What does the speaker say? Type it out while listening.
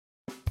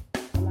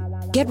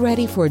Get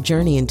ready for a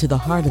journey into the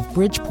heart of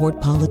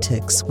Bridgeport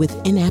politics with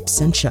In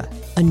Absentia,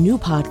 a new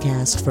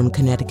podcast from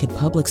Connecticut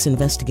Public's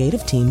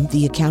investigative team,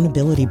 The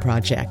Accountability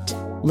Project.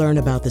 Learn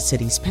about the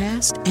city's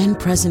past and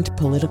present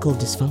political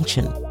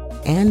dysfunction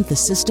and the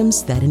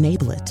systems that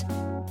enable it.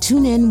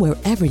 Tune in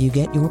wherever you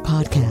get your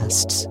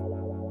podcasts.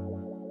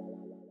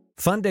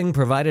 Funding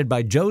provided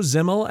by Joe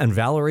Zimmel and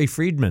Valerie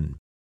Friedman.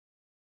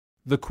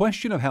 The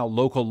question of how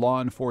local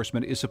law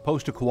enforcement is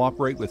supposed to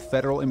cooperate with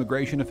federal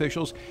immigration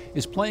officials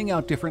is playing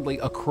out differently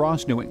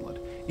across New England,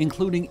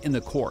 including in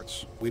the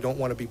courts. We don't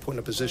want to be put in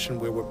a position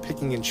where we're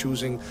picking and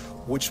choosing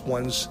which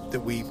ones that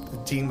we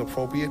deem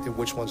appropriate and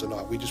which ones are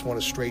not. We just want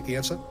a straight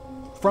answer.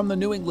 From the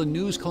New England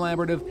News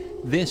Collaborative,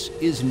 this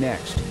is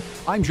Next.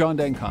 I'm John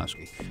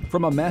Dankosky.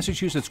 From a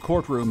Massachusetts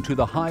courtroom to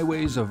the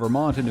highways of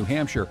Vermont and New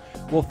Hampshire,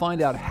 we'll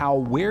find out how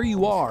where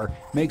you are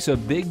makes a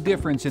big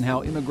difference in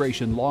how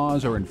immigration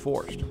laws are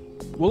enforced.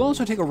 We'll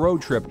also take a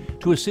road trip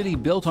to a city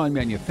built on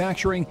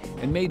manufacturing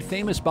and made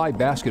famous by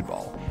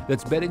basketball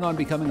that's betting on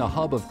becoming a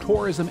hub of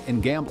tourism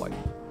and gambling.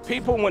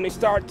 People, when they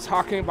start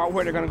talking about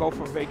where they're going to go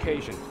for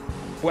vacation,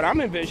 what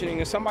I'm envisioning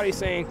is somebody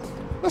saying,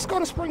 let's go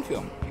to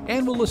Springfield.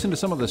 And we'll listen to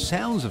some of the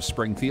sounds of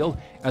Springfield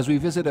as we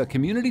visit a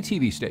community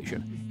TV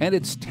station and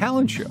its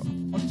talent show.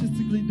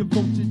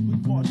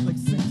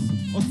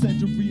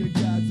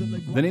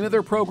 The name of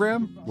their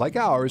program, like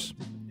ours,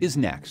 is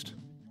Next.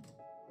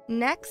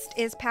 Next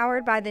is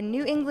powered by the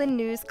New England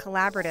News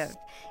Collaborative,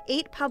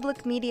 8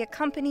 public media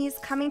companies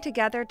coming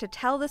together to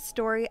tell the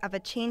story of a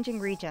changing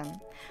region,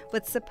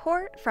 with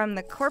support from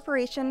the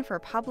Corporation for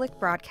Public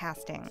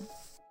Broadcasting.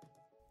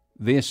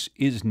 This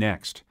is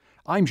Next.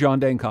 I'm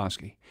John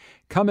Dankosky.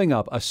 Coming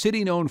up, a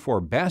city known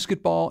for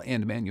basketball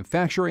and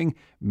manufacturing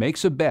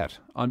makes a bet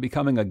on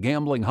becoming a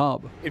gambling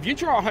hub. If you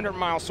draw a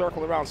 100-mile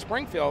circle around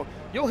Springfield,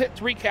 you'll hit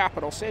 3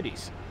 capital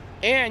cities.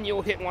 And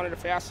you'll hit one of the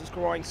fastest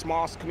growing,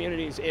 smallest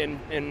communities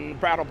in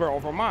Brattleboro,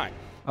 Vermont.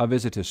 A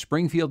visit to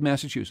Springfield,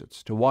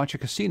 Massachusetts to watch a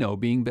casino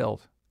being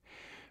built.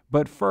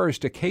 But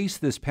first, a case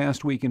this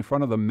past week in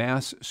front of the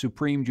Mass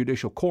Supreme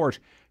Judicial Court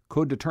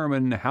could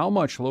determine how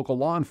much local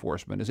law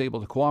enforcement is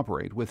able to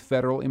cooperate with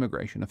federal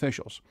immigration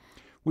officials.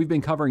 We've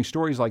been covering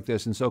stories like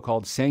this in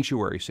so-called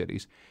sanctuary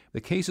cities. The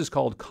case is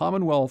called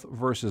Commonwealth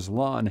versus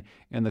Lunn,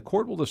 and the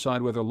court will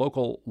decide whether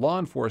local law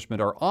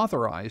enforcement are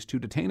authorized to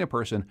detain a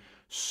person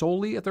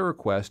solely at the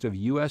request of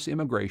U.S.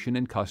 Immigration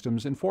and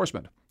Customs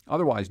Enforcement,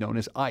 otherwise known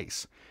as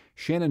ICE.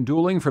 Shannon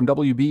Dooling from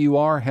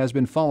WBUR has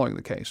been following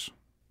the case.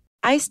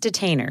 ICE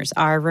detainers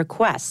are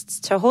requests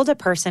to hold a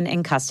person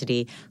in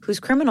custody whose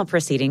criminal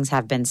proceedings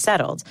have been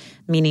settled,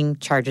 meaning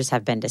charges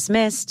have been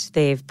dismissed,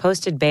 they've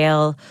posted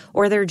bail,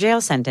 or their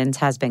jail sentence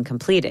has been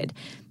completed.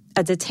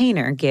 A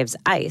detainer gives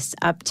ICE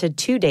up to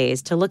 2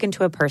 days to look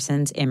into a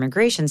person's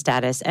immigration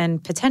status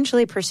and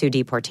potentially pursue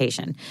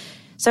deportation.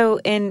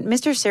 So in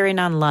Mr.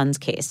 Sirinan Lunn's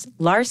case,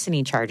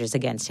 larceny charges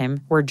against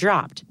him were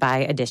dropped by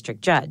a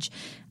district judge.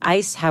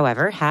 ICE,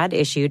 however, had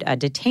issued a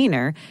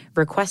detainer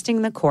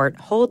requesting the court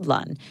hold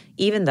Lunn,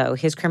 even though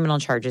his criminal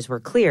charges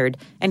were cleared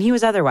and he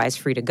was otherwise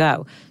free to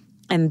go.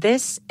 And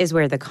this is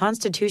where the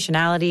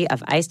constitutionality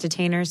of ICE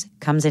detainers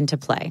comes into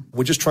play.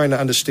 We're just trying to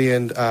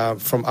understand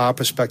from our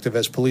perspective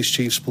as police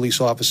chiefs,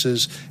 police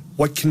officers,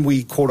 what can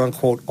we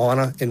quote-unquote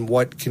honor and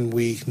what can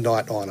we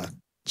not honor?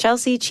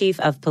 Chelsea Chief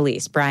of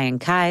Police Brian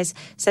Keyes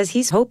says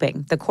he's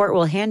hoping the court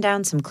will hand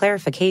down some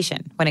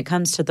clarification when it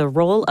comes to the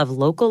role of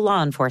local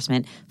law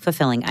enforcement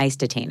fulfilling ICE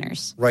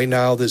detainers. Right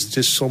now, there's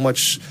just so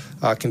much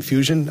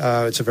confusion.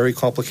 It's a very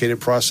complicated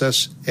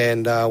process,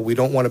 and we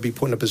don't want to be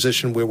put in a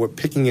position where we're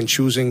picking and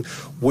choosing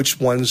which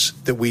ones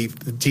that we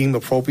deem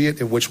appropriate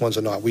and which ones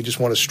are not. We just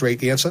want a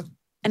straight answer.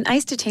 An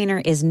ICE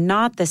detainer is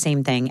not the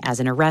same thing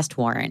as an arrest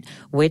warrant,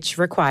 which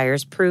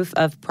requires proof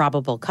of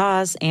probable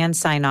cause and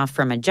sign-off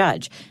from a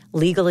judge,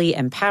 legally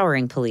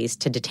empowering police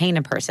to detain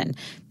a person.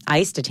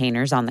 ICE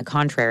detainers, on the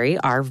contrary,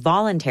 are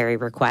voluntary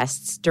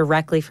requests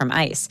directly from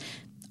ICE.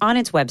 On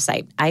its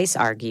website, ICE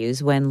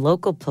argues when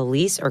local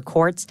police or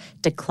courts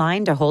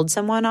decline to hold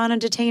someone on a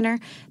detainer,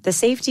 the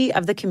safety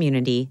of the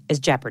community is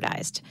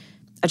jeopardized.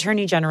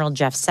 Attorney General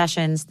Jeff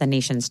Sessions, the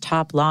nation's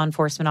top law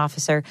enforcement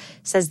officer,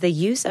 says the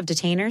use of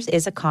detainers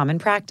is a common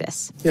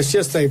practice. It's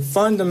just a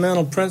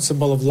fundamental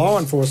principle of law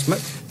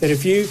enforcement that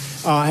if you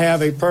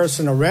have a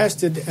person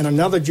arrested and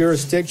another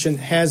jurisdiction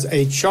has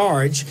a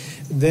charge,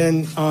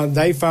 then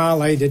they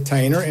file a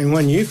detainer, and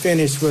when you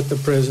finish with the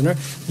prisoner,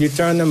 you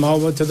turn them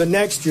over to the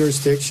next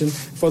jurisdiction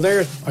for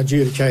their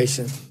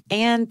adjudication.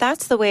 And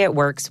that's the way it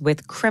works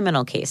with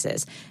criminal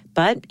cases.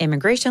 But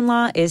immigration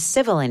law is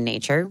civil in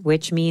nature,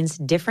 which means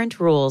different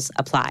rules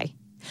apply.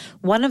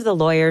 One of the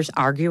lawyers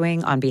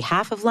arguing on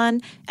behalf of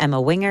Lunn, Emma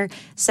Winger,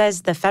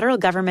 says the federal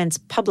government's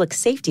public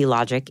safety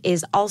logic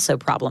is also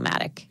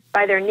problematic.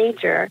 By their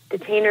nature,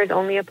 detainers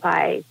only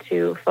apply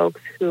to folks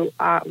who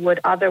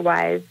would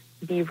otherwise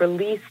be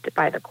released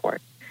by the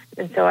court.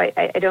 And so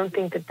I don't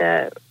think that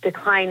the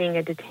declining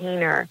a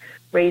detainer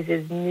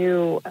raises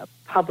new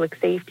public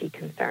safety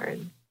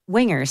concerns.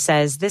 Winger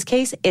says this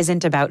case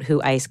isn't about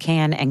who ICE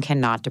can and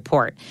cannot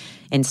deport.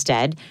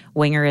 Instead,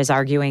 Winger is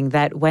arguing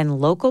that when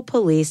local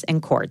police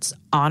and courts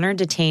honor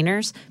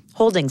detainers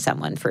holding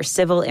someone for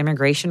civil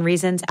immigration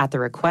reasons at the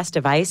request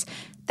of ICE,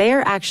 they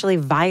are actually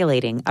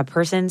violating a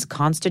person's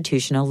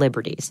constitutional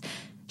liberties.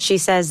 She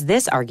says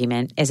this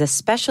argument is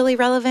especially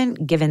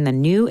relevant given the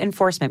new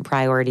enforcement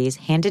priorities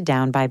handed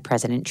down by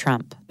President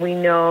Trump. We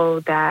know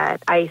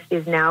that ICE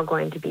is now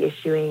going to be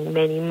issuing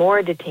many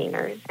more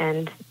detainers,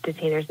 and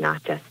detainers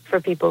not just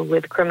for people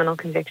with criminal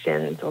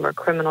convictions or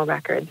criminal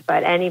records,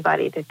 but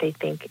anybody that they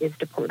think is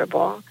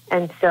deportable.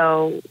 And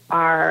so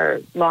our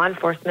law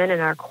enforcement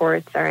and our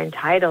courts are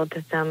entitled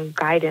to some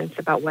guidance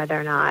about whether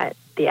or not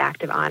the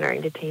act of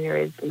honoring detainer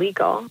is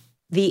legal.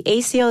 The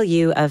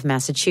ACLU of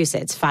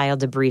Massachusetts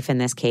filed a brief in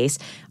this case,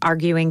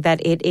 arguing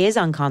that it is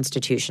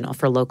unconstitutional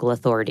for local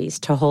authorities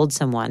to hold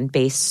someone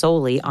based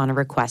solely on a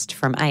request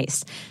from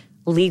ICE.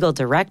 Legal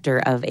director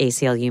of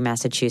ACLU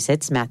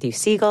Massachusetts, Matthew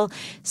Siegel,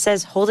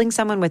 says holding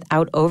someone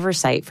without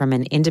oversight from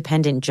an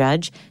independent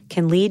judge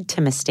can lead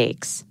to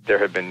mistakes. There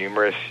have been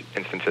numerous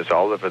instances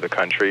all over the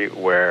country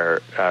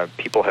where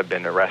people have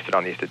been arrested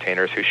on these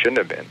detainers who shouldn't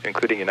have been,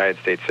 including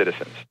United States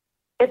citizens.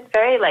 It's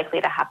very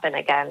likely to happen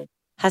again.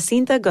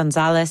 Jacinta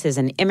Gonzalez is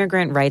an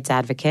immigrant rights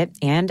advocate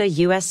and a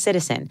U.S.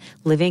 citizen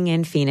living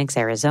in Phoenix,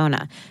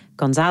 Arizona.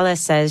 Gonzalez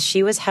says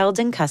she was held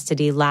in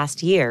custody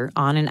last year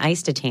on an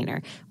ICE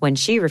detainer when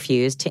she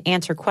refused to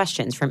answer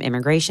questions from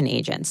immigration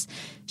agents.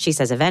 She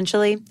says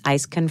eventually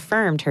ICE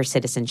confirmed her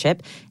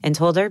citizenship and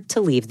told her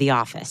to leave the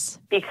office.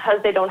 Because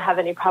they don't have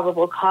any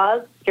probable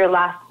cause, your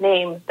last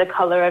name, the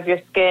color of your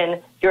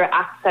skin, your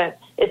accent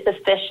is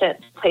sufficient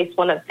to place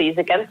one of these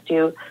against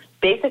you,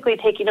 basically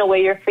taking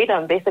away your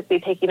freedom, basically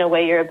taking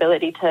away your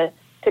ability to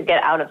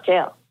get out of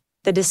jail.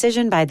 The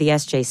decision by the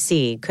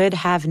SJC could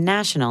have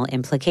national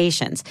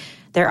implications.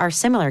 There are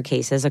similar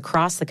cases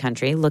across the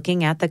country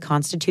looking at the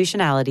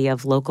constitutionality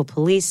of local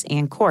police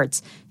and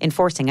courts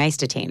enforcing ICE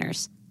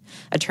detainers.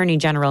 Attorney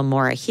General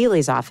Maura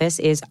Healey's office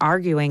is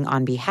arguing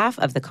on behalf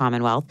of the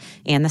Commonwealth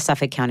and the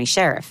Suffolk County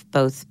Sheriff,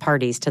 both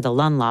parties to the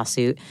Lunn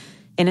lawsuit.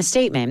 In a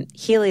statement,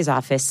 Healey's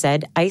office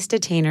said ICE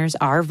detainers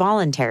are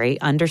voluntary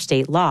under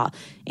state law,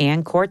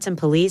 and courts and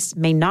police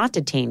may not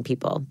detain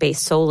people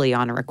based solely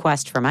on a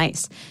request from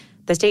ICE.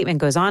 The statement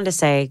goes on to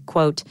say,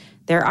 quote,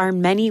 "There are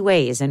many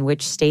ways in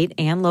which state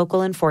and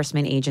local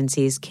enforcement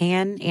agencies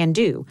can and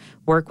do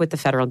work with the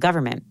federal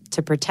government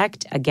to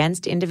protect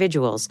against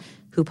individuals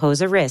who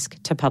pose a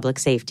risk to public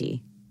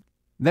safety."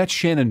 That's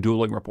Shannon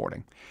Dooling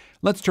reporting.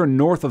 Let's turn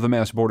north of the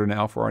Mass border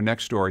now for our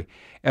next story.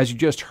 As you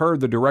just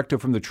heard, the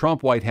directive from the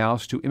Trump White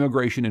House to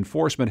immigration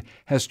enforcement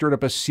has stirred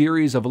up a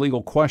series of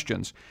legal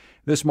questions.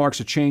 This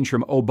marks a change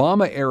from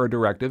Obama-era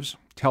directives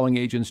telling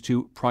agents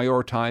to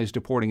prioritize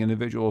deporting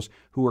individuals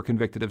who were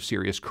convicted of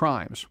serious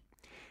crimes.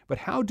 But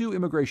how do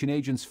immigration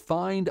agents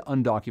find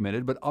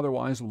undocumented but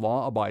otherwise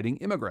law-abiding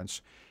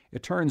immigrants?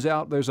 It turns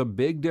out there's a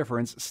big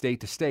difference state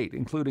to state,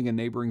 including in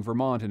neighboring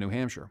Vermont and New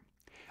Hampshire.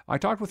 I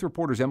talked with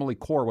reporters Emily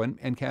Corwin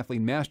and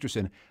Kathleen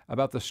Masterson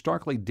about the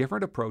starkly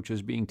different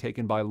approaches being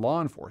taken by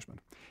law enforcement.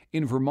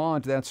 In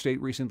Vermont, that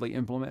state recently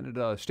implemented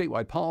a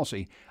statewide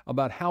policy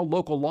about how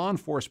local law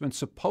enforcement's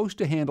supposed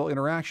to handle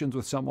interactions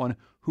with someone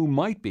who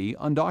might be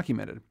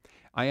undocumented.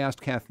 I asked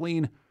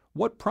Kathleen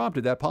what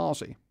prompted that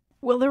policy.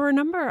 Well, there were a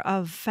number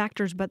of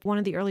factors, but one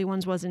of the early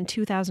ones was in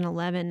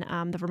 2011,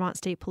 the Vermont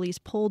State Police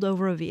pulled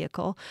over a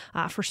vehicle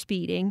for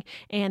speeding,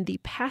 and the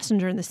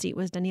passenger in the seat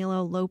was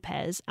Danilo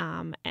Lopez.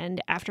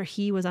 And after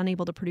he was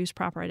unable to produce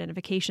proper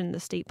identification, the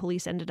state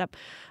police ended up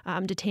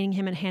detaining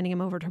him and handing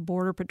him over to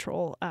Border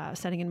Patrol,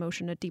 setting in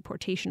motion a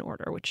deportation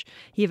order, which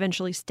he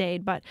eventually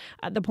stayed. But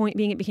the point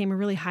being, it became a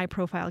really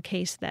high-profile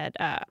case that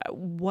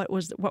what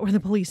were the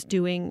police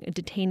doing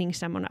detaining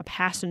someone, a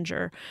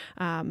passenger,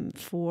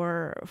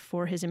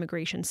 for his immigration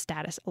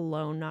status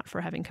alone, not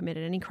for having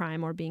committed any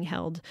crime or being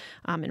held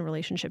in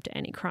relationship to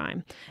any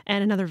crime.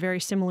 And another very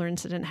similar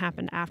incident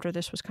happened after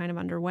this was kind of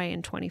underway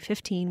in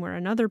 2015, where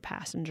another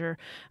passenger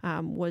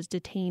was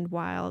detained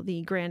while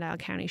the Grand Isle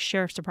County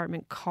Sheriff's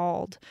Department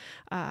called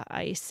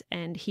ICE,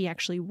 and he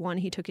actually won.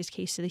 He took his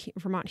case to the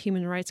Vermont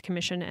Human Rights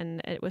Commission,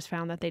 and it was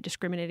found that they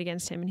discriminated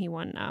against him, and he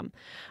won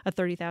a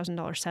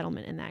 $30,000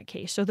 settlement in that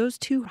case. So those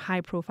two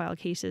high-profile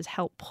cases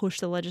helped push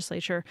the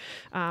legislature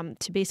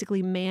to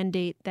basically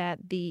mandate that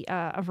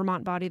a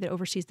Vermont body that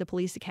oversees the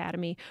police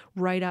academy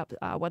write up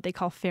what they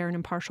call fair and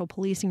impartial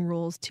policing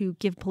rules to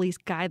give police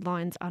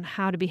guidelines on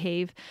how to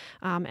behave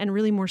and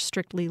really more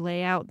strictly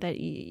lay out that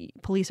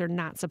police are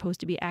not supposed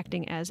to be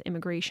acting as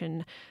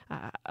immigration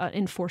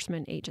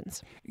enforcement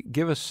agents.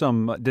 Give us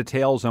some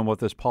details on what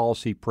this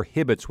policy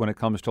prohibits when it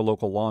comes to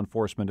local law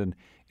enforcement and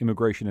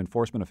immigration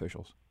enforcement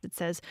officials. It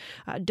says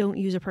don't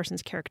use a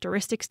person's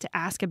characteristics to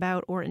ask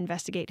about or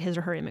investigate his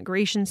or her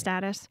immigration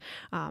status.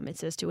 It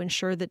says to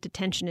ensure that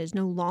detention is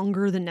no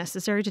longer than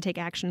necessary to take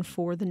action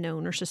for the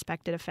known or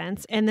suspected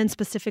offense. And then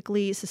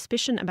specifically,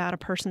 suspicion about a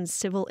person's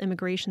civil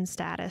immigration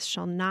status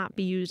shall not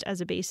be used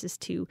as a basis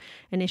to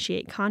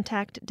initiate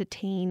contact,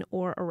 detain,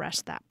 or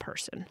arrest that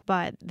person.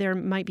 But there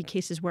might be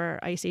cases where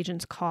ICE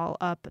agents call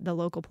up the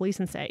local police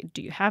and say,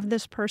 do you have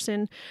this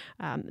person?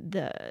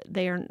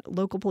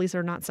 Local police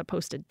are not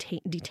supposed to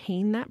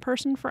detain that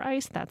person for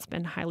ICE. That's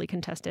been highly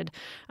contested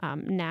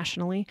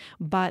nationally,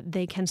 but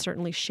they can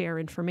certainly share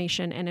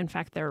information. And in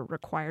fact, they're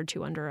required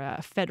to under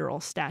a federal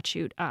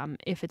statute.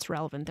 If it's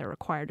relevant, they're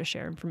required to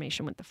share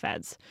information with the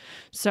feds.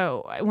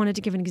 So I wanted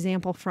to give an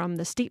example from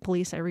the state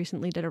police. I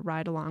recently did a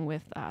ride along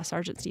with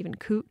Sergeant Stephen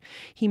Coote.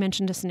 He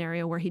mentioned a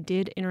scenario where he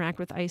did interact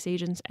with ICE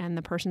agents and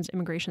the person's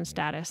immigration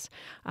status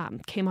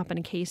came up in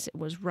a case that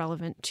was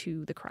relevant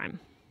to the crime.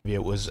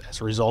 It was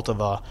as a result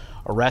of a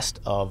arrest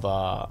of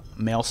a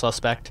male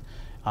suspect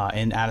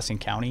in Addison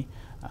County,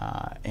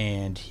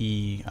 and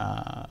he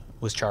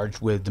was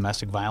charged with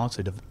domestic violence,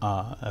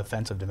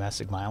 offense of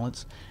domestic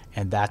violence,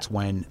 and that's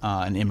when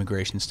an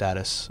immigration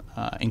status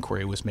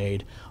inquiry was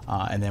made,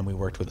 and then we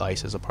worked with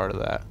ICE as a part of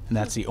that. And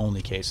that's the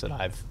only case that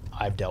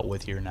I've dealt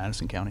with here in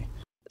Addison County.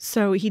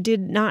 So he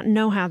did not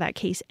know how that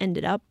case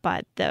ended up,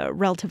 but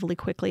relatively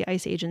quickly,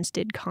 ICE agents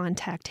did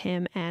contact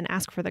him and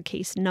ask for the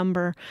case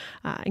number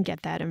and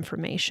get that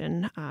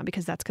information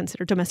because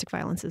domestic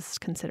violence is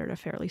considered a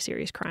fairly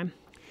serious crime.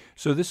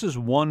 So this is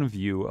one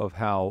view of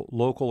how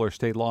local or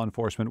state law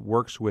enforcement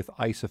works with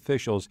ICE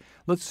officials.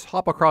 Let's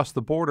hop across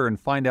the border and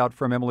find out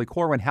from Emily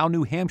Corwin how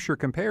New Hampshire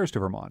compares to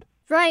Vermont.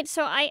 Right.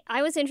 So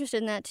I was interested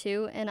in that,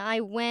 too. And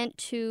I went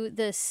to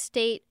the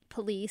state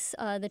police,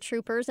 the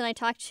troopers, and I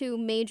talked to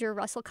Major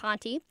Russell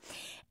Conti.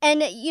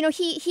 And,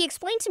 he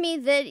explained to me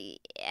that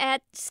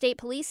at state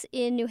police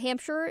in New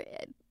Hampshire,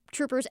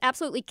 troopers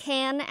absolutely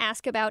can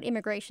ask about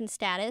immigration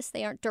status.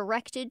 They aren't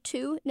directed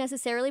to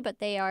necessarily, but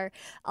they are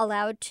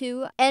allowed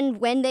to.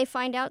 And when they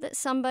find out that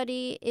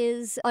somebody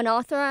is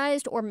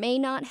unauthorized or may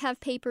not have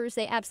papers,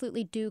 they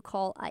absolutely do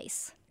call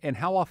ICE. And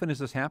how often is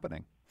this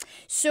happening?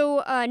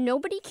 So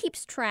nobody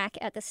keeps track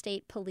at the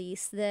state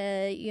police.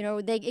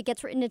 It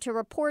gets written into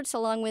reports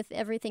along with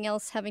everything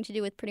else having to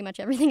do with pretty much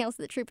everything else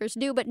that troopers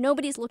do, but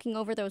nobody's looking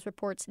over those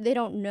reports. They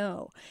don't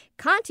know.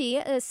 Conti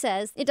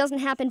says it doesn't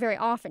happen very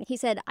often. He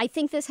said, I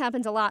think this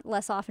happens a lot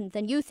less often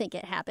than you think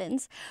it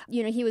happens.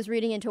 He was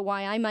reading into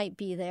why I might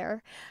be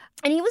there.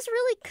 And he was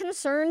really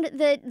concerned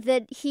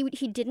that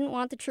he didn't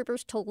want the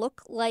troopers to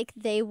look like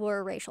they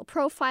were racial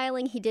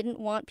profiling. He didn't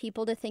want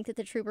people to think that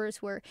the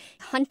troopers were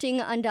hunting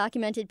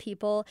undocumented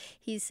people.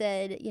 He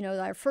said,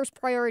 our first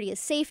priority is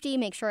safety,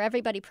 make sure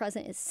everybody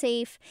present is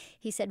safe.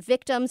 He said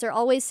victims are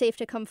always safe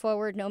to come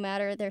forward no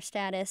matter their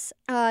status.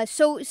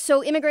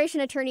 So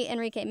immigration attorney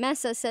Enrique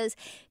Mesa says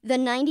the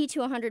 90 to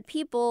 100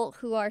 people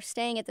who are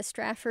staying at the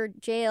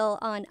Stratford jail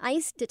on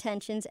ICE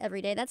detentions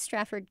every day, that's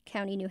Stratford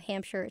County, New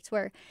Hampshire. It's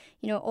where,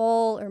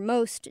 all or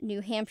most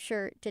New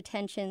Hampshire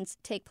detentions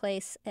take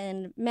place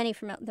and many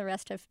from the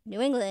rest of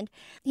New England.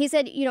 He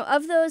said,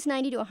 of those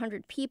 90 to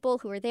 100 people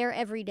who are there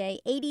every day,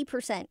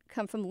 80%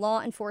 come from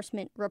law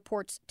enforcement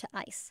reports to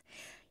ICE.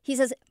 He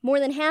says more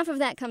than half of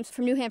that comes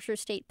from New Hampshire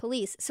State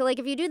Police. So,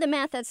 if you do the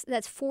math,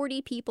 that's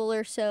 40 people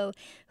or so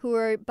who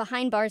are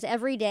behind bars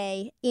every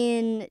day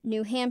in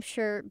New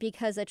Hampshire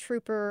because a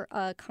trooper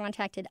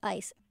contacted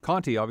ICE.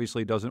 Conti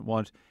obviously doesn't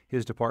want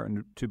his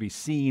department to be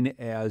seen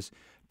as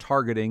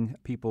targeting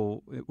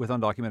people with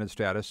undocumented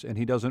status, and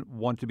he doesn't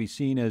want to be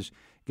seen as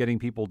getting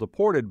people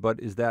deported, but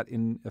is that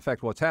in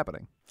effect what's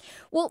happening?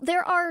 Well,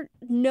 there are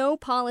no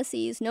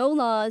policies, no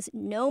laws,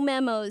 no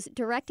memos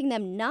directing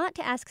them not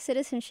to ask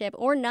citizenship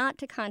or not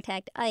to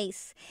contact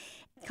ICE.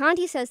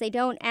 Conti says they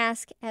don't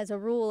ask as a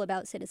rule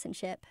about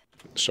citizenship.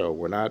 So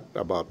we're not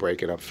about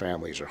breaking up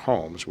families or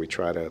homes. We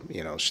try to,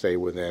 stay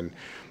within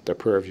the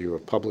purview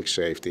of public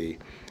safety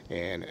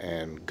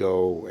and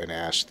go and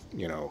ask,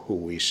 who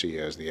we see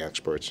as the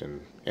experts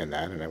in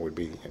that, and that would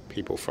be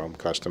people from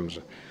customs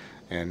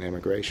and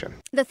immigration.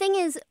 The thing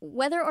is,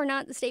 whether or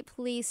not the state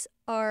police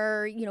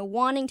are,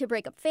 wanting to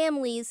break up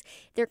families,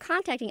 they're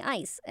contacting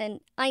ICE, and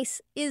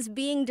ICE is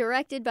being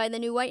directed by the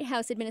new White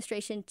House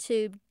administration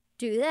to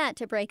do that,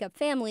 to break up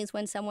families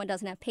when someone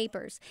doesn't have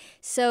papers.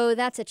 So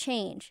that's a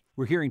change.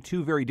 We're hearing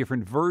two very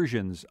different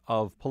versions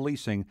of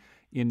policing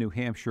in New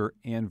Hampshire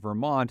and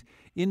Vermont.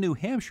 In New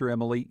Hampshire,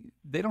 Emily,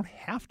 they don't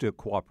have to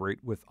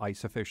cooperate with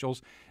ICE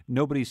officials.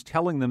 Nobody's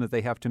telling them that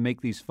they have to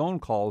make these phone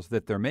calls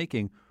that they're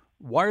making.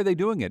 Why are they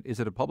doing it? Is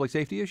it a public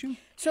safety issue?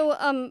 So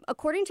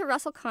according to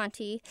Russell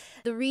Conti,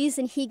 the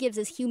reason he gives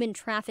is human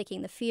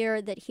trafficking, the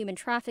fear that human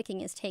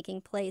trafficking is taking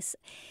place.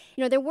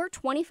 There were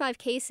 25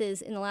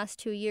 cases in the last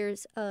 2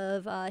 years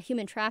of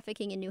human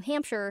trafficking in New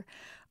Hampshire,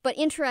 but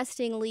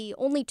interestingly,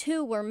 only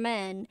 2 were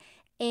men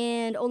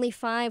and only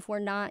 5 were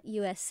not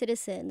U.S.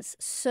 citizens.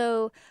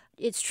 So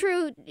it's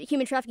true,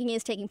 human trafficking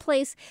is taking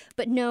place,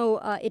 but no,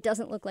 it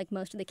doesn't look like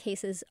most of the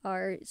cases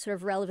are sort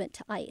of relevant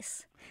to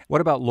ICE.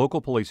 What about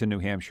local police in New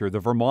Hampshire? The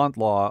Vermont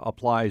law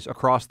applies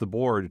across the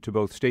board to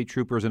both state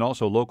troopers and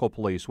also local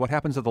police. What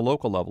happens at the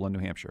local level in New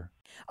Hampshire?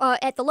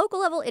 At the local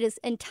level, it is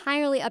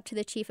entirely up to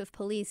the chief of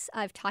police.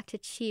 I've talked to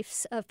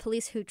chiefs of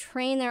police who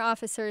train their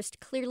officers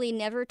clearly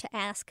never to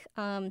ask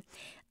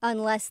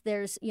unless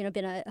there's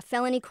been a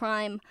felony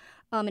crime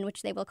in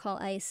which they will call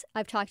ICE.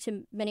 I've talked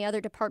to many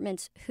other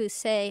departments who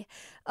say,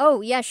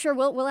 oh, yeah, sure,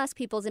 we'll ask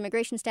people's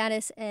immigration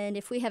status, and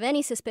if we have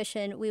any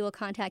suspicion, we will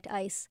contact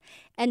ICE.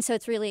 And so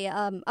it's really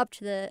up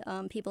to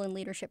the people in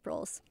leadership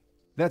roles.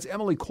 That's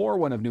Emily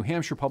Corwin of New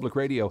Hampshire Public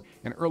Radio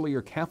and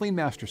earlier Kathleen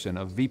Masterson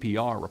of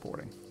VPR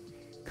reporting.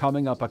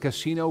 Coming up, a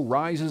casino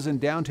rises in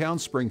downtown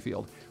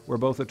Springfield, where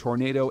both a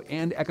tornado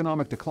and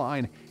economic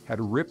decline had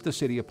ripped the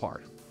city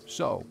apart.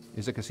 So,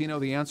 is a casino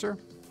the answer?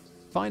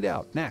 Find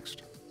out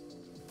next.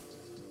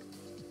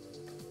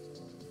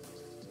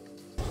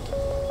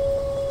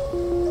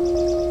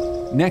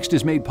 Next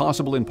is made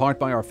possible in part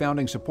by our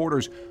founding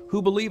supporters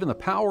who believe in the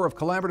power of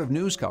collaborative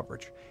news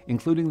coverage,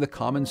 including the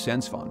Common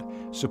Sense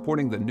Fund,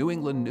 supporting the New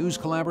England News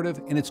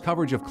Collaborative in its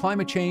coverage of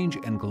climate change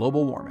and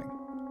global warming.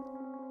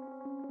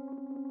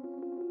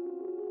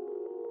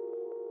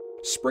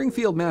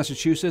 Springfield,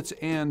 Massachusetts,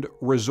 and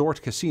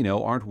resort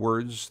casino aren't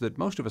words that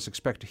most of us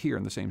expect to hear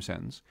in the same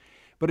sentence.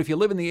 But if you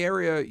live in the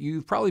area,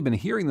 you've probably been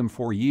hearing them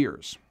for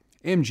years.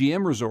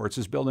 MGM Resorts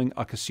is building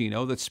a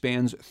casino that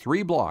spans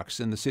 3 blocks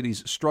in the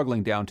city's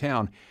struggling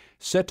downtown,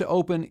 set to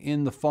open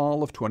in the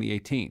fall of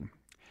 2018.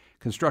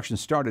 Construction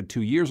started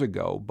 2 years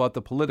ago, but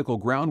the political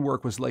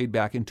groundwork was laid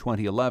back in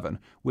 2011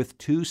 with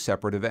 2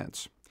 separate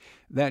events.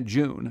 That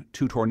June,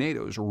 2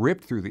 tornadoes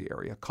ripped through the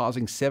area,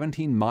 causing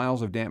 17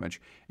 miles of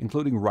damage,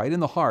 including right in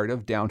the heart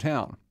of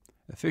downtown.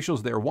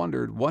 Officials there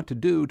wondered what to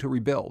do to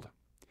rebuild.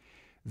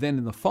 Then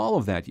in the fall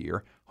of that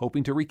year,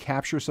 hoping to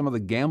recapture some of the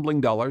gambling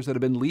dollars that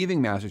had been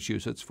leaving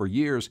Massachusetts for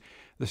years,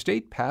 the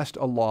state passed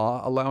a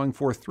law allowing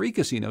for 3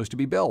 casinos to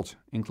be built,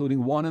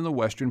 including one in the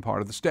western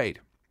part of the state.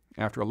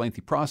 After a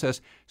lengthy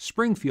process,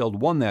 Springfield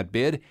won that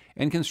bid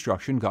and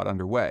construction got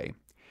underway.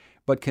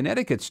 But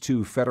Connecticut's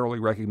 2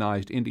 federally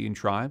recognized Indian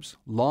tribes,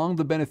 long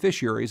the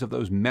beneficiaries of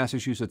those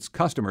Massachusetts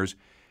customers,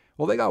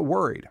 well, they got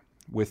worried.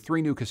 With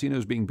 3 new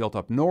casinos being built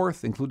up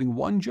north, including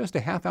one just a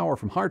half hour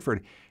from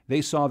Hartford,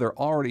 they saw their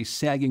already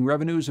sagging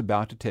revenues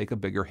about to take a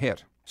bigger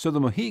hit. So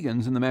the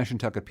Mohegans and the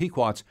Mashantucket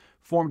Pequots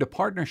formed a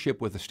partnership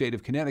with the state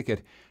of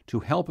Connecticut to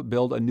help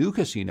build a new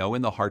casino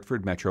in the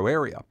Hartford metro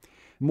area.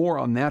 More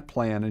on that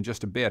plan in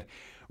just a bit.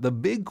 The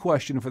big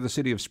question for the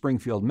city of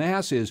Springfield,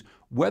 Mass. is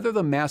whether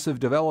the massive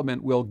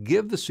development will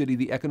give the city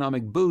the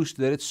economic boost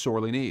that it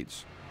sorely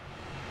needs.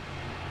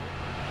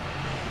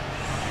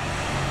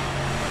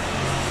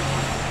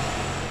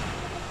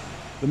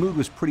 The mood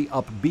was pretty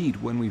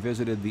upbeat when we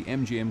visited the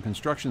MGM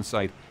construction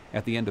site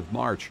at the end of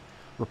March.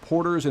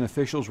 Reporters and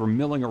officials were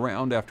milling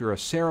around after a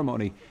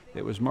ceremony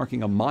that was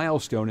marking a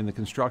milestone in the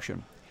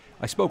construction.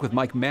 I spoke with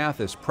Mike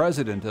Mathis,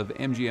 president of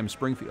MGM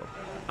Springfield.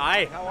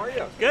 Hi. How are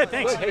you? Good,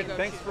 thanks. Good. Hey,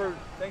 thanks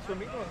for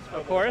meeting us.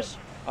 Of course.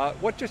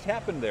 What just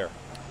happened there?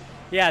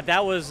 Yeah,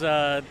 that was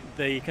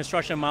the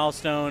construction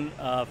milestone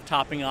of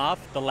topping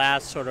off the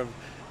last sort of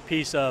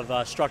piece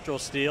of structural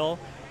steel,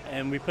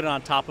 and we put it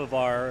on top of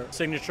our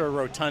signature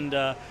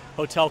rotunda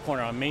hotel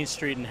corner on Main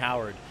Street in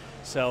Howard.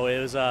 So it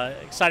was an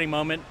exciting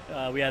moment.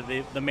 We had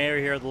the mayor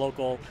here, the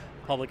local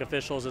public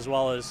officials, as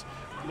well as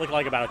looked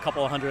like about a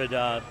couple of hundred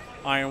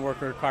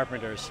ironworker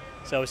carpenters.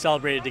 So we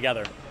celebrated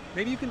together.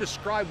 Maybe you can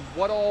describe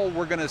what all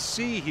we're going to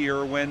see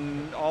here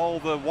when all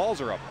the walls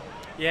are up.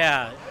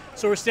 Yeah,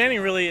 so we're standing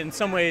really in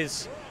some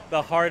ways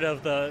the heart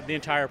of the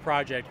entire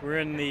project. We're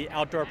in the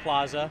outdoor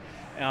plaza.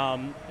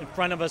 In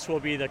front of us will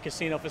be the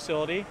casino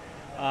facility.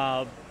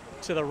 To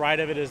the right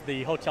of it is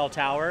the hotel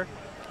tower.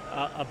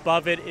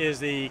 Above it is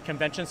the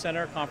convention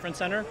center, conference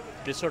center.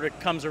 It sort of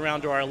comes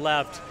around to our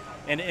left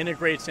and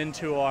integrates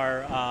into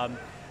our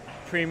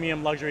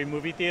premium luxury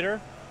movie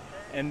theater.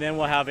 And then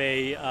we'll have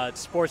a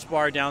sports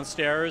bar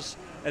downstairs,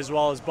 as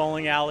well as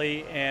bowling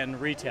alley and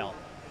retail.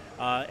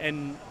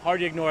 And hard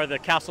to ignore the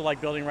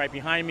castle-like building right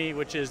behind me,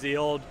 which is the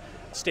old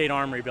State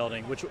Armory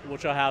building, which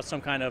will have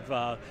some kind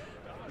of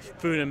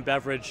food and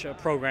beverage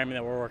programming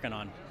that we're working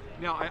on.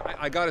 Now,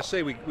 I got to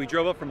say, we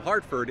drove up from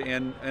Hartford,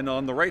 and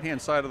on the right-hand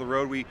side of the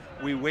road,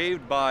 we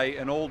waved by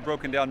an old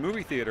broken-down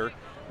movie theater,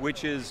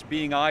 which is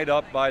being eyed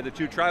up by the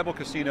 2 tribal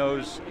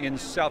casinos in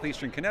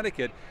southeastern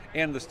Connecticut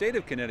and the state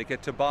of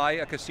Connecticut to buy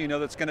a casino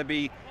that's going to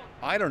be,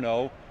 I don't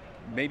know,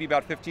 maybe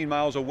about 15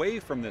 miles away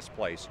from this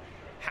place.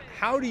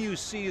 How do you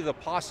see the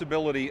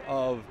possibility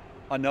of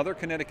another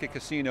Connecticut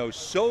casino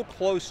so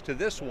close to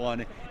this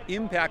one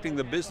impacting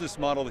the business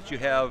model that you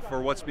have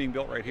for what's being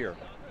built right here?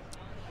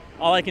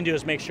 All I can do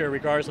is make sure,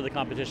 regardless of the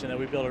competition, that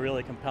we build a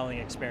really compelling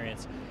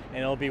experience, and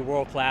it'll be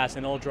world-class,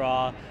 and it'll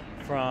draw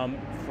from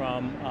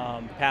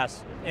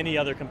past any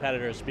other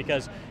competitors,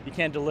 because you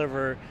can't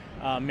deliver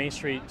Main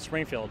Street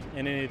Springfield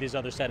in any of these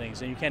other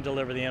settings, and you can't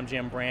deliver the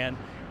MGM brand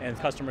and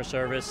customer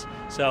service.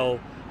 So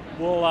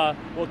we'll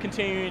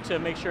continue to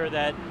make sure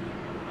that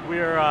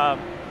we're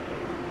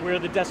we're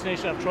the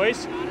destination of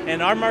choice,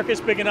 and our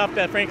market's big enough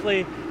that,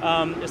 frankly,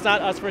 it's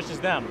not us versus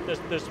them.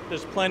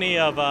 There's plenty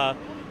of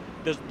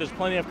there's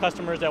plenty of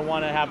customers that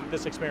want to have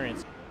this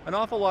experience. An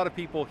awful lot of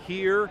people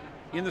here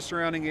in the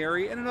surrounding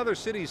area and in other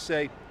cities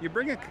say, you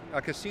bring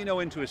a casino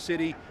into a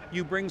city,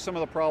 you bring some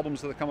of the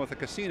problems that come with a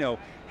casino.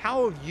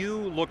 How have you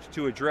looked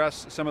to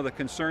address some of the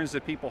concerns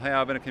that people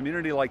have in a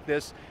community like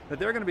this, that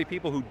there are going to be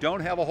people who don't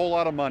have a whole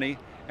lot of money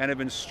and have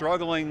been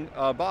struggling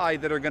by,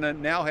 that are going to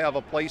now have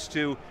a place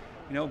to,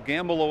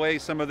 gamble away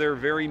some of their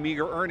very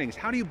meager earnings?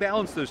 How do you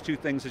balance those two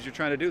things as you're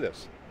trying to do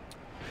this?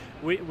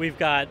 We've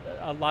got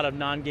a lot of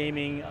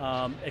non-gaming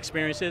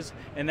experiences,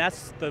 and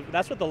that's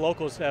what the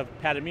locals have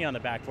patted me on the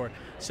back for.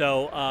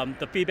 So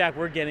the feedback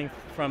we're getting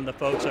from the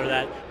folks are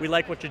that we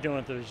like what you're doing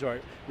at the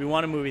resort. We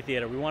want a movie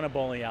theater, we want a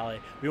bowling alley,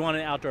 we want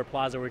an outdoor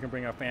plaza where we can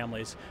bring our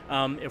families.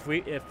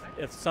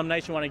 If some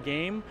nights you want a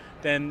game,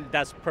 then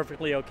that's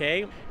perfectly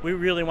okay. We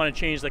really want to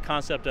change the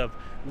concept of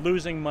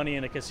losing money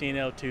in a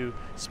casino to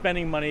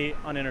spending money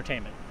on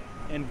entertainment,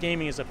 and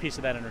gaming is a piece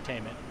of that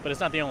entertainment, but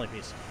it's not the only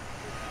piece.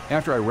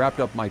 After I wrapped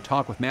up my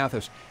talk with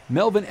Mathis,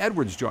 Melvin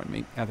Edwards joined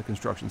me at the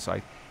construction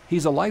site.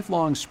 He's a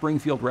lifelong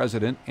Springfield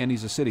resident and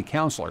he's a city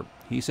councilor.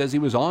 He says he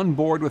was on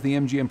board with the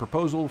MGM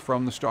proposal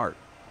from the start.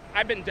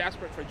 I've been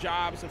desperate for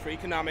jobs and for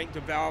economic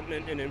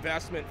development and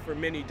investment for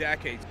many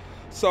decades.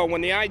 So when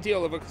the idea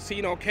of a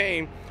casino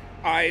came,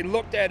 I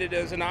looked at it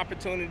as an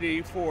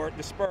opportunity to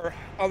spur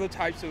other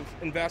types of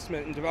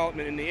investment and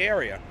development in the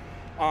area.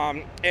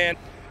 And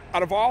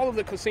out of all of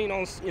the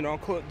casinos,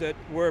 that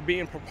were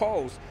being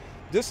proposed,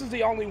 this is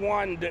the only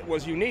one that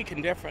was unique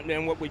and different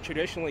than what we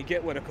traditionally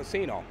get with a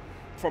casino.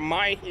 From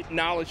my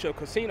knowledge of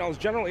casinos,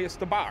 generally it's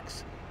the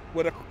box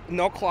with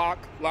no clock,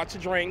 lots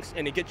of drinks,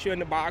 and they get you in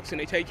the box and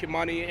they take your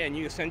money, and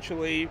you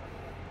essentially,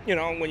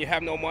 when you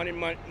have no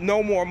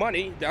more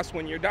money, that's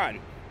when you're done.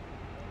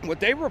 What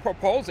they were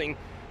proposing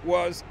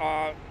was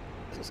a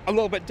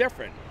little bit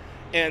different,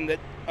 and that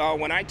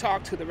when I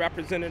talked to the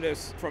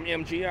representatives from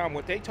MGM,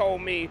 what they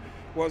told me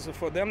was that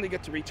for them to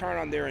get the return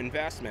on their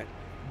investment,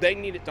 they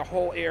needed the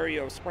whole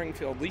area of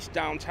Springfield, at least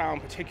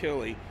downtown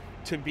particularly,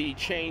 to be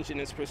changed in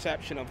its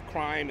perception of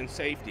crime and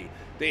safety.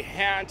 They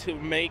had to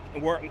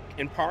work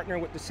and partner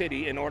with the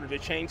city in order to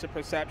change the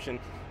perception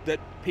that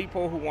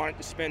people who wanted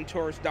to spend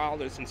tourist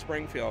dollars in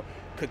Springfield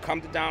could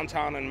come to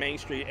downtown on Main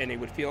Street and they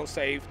would feel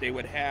safe, they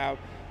would have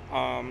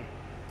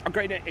a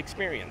great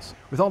experience.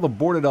 With all the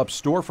boarded up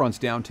storefronts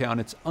downtown,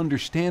 it's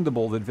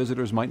understandable that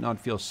visitors might not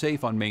feel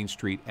safe on Main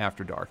Street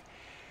after dark.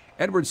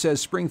 Edwards says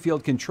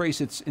Springfield can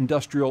trace its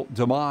industrial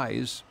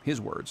demise,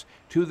 his words,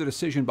 to the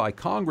decision by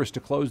Congress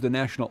to close the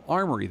National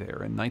Armory there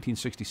in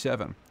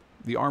 1967.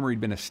 The armory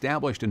had been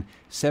established in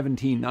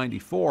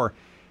 1794.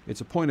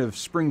 It's a point of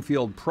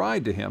Springfield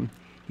pride to him.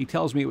 He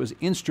tells me it was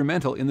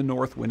instrumental in the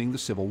North winning the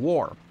Civil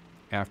War.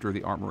 After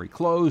the armory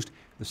closed,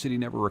 the city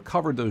never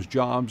recovered those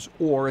jobs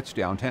or its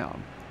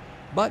downtown.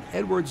 But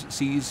Edwards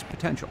sees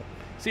potential.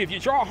 See, if you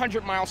draw a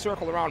 100-mile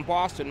circle around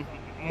Boston,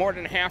 more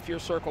than half your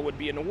circle would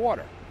be in the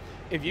water.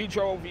 If you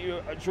drew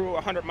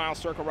a 100-mile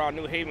circle around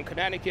New Haven,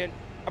 Connecticut,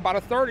 about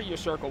a third of your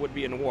circle would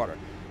be in the water.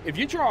 If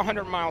you draw a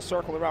 100-mile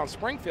circle around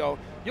Springfield,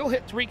 you'll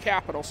hit 3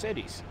 capital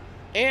cities,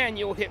 and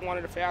you'll hit one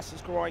of the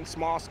fastest-growing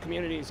smallest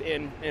communities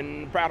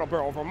in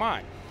Brattleboro,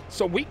 Vermont.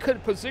 So we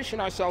could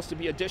position ourselves to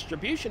be a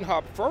distribution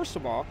hub, first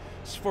of all,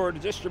 for the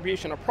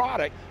distribution of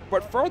product,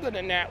 but further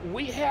than that,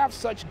 we have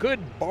such good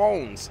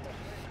bones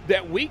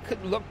that we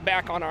could look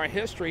back on our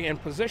history and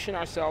position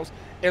ourselves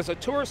as a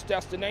tourist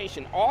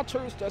destination. All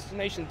tourist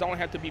destinations don't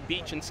have to be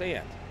beach and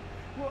sand.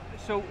 Well,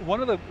 so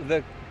one of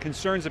the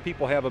concerns that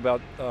people have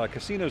about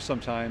casinos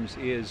sometimes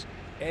is,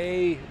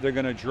 A, they're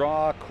going to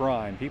draw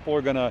crime. People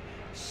are going to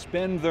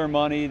spend their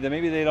money that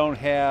maybe they don't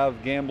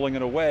have, gambling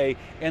it away.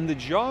 And the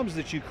jobs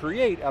that you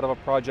create out of a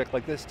project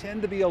like this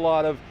tend to be a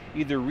lot of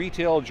either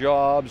retail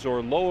jobs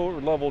or lower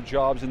level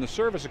jobs in the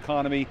service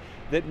economy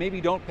that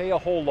maybe don't pay a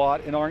whole lot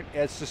and aren't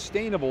as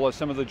sustainable as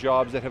some of the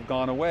jobs that have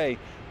gone away.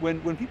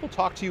 When people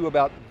talk to you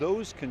about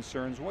those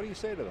concerns, what do you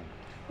say to them?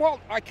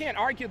 Well, I can't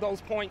argue those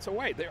points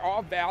away. They're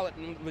all valid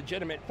and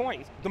legitimate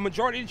points. The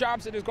majority of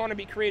jobs that is going to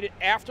be created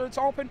after it's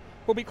open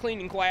will be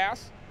cleaning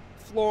glass,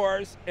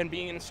 floors, and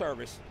being in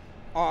service,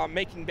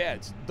 making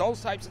beds,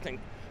 those types of things.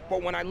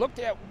 But when I looked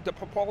at the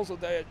proposal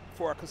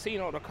for a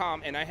casino to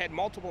come, and I had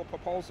multiple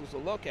proposals to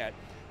look at,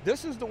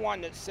 this is the one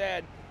that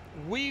said,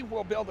 we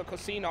will build a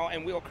casino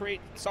and we'll create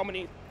so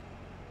many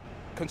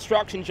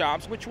construction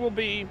jobs, which will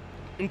be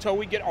until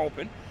we get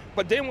open.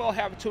 But then we'll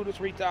have 2,000 to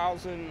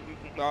 3,000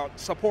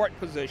 support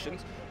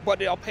positions, but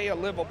they'll pay a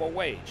livable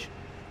wage,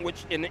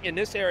 which in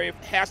this area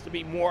has to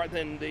be more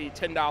than the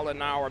 $10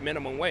 an hour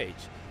minimum wage.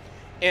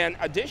 And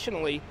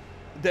additionally,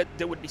 that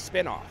there would be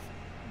spinoff.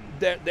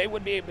 That they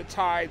would be able to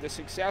tie the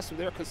success of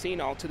their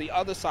casino to the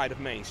other side of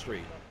Main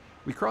Street.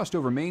 We crossed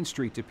over Main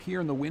Street to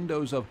peer in the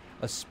windows of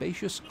a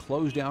spacious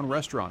closed-down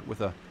restaurant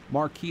with a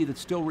marquee that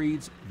still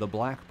reads The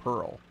Black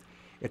Pearl.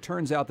 It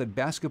turns out that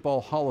Basketball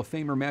Hall of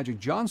Famer Magic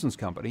Johnson's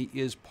company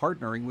is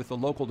partnering with the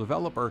local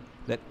developer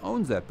that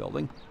owns that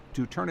building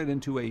to turn it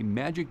into a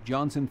Magic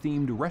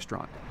Johnson-themed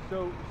restaurant.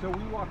 So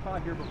we walked by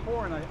here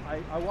before, and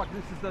I walked.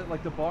 This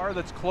is the bar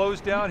that's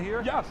closed down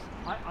here. Yes.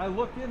 I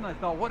looked in and I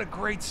thought, what a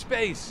great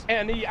space.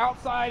 And the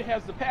outside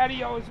has the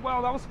patio as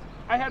well.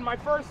 I had my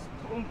first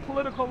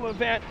political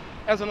event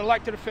as an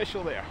elected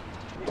official there.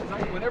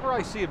 Whenever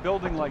I see a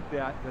building like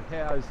that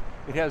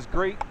it has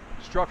great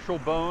structural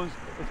bones.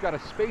 It's got a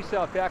space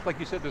out back, like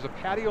you said. There's a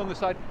patio on the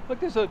side. Look,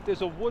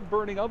 there's a wood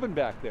burning oven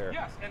back there.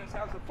 Yes, and it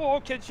has a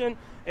full kitchen.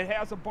 It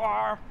has a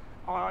bar,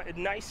 a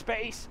nice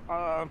space.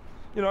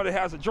 It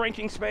has a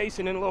drinking space,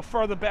 and then a little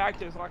further back,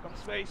 there's like a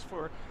space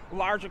for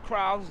larger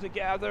crowds to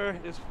gather.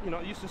 It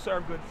used to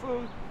serve good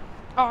food.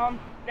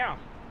 Now,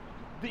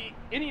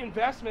 any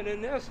investment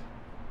in this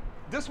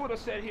would have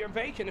sat here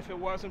vacant if it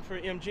wasn't for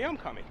MGM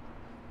coming.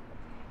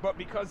 But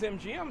because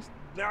MGM's,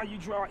 now you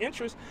draw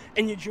interest,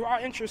 and you draw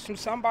interest from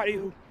somebody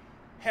who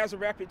has a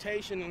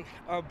reputation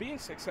of being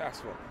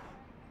successful.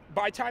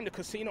 By the time the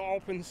casino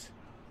opens,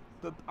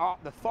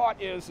 the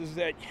thought is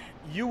that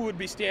you would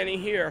be standing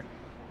here.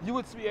 You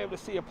would be able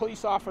to see a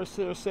police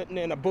officer sitting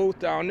in a booth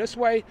down this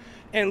way,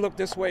 and look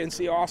this way and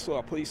see also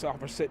a police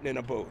officer sitting in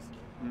a booth.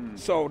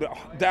 So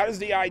that is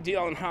the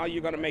ideal and how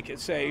you're going to make it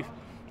safe.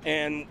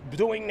 And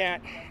doing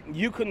that,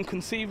 you can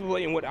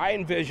conceivably, and what I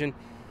envision,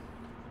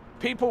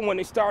 people, when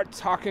they start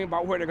talking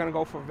about where they're going to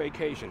go for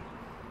vacation,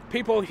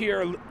 people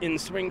here in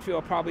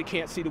Springfield probably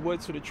can't see the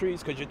woods or the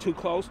trees because you're too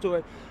close to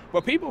it.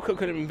 But people could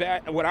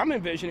what I'm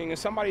envisioning is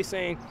somebody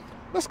saying,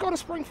 let's go to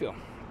Springfield.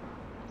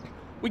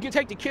 We can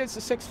take the kids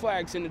to Six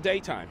Flags in the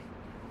daytime.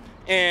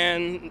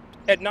 And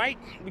at night,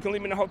 we can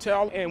leave them in the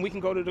hotel and we can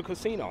go to the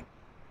casino.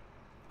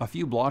 A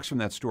few blocks from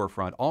that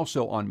storefront,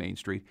 also on Main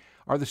Street,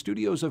 are the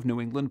studios of New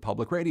England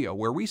Public Radio,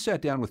 where we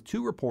sat down with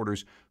two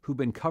reporters who've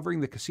been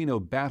covering the casino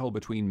battle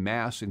between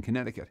Mass and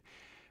Connecticut.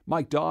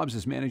 Mike Dobbs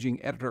is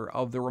managing editor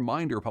of the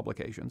Reminder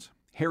publications.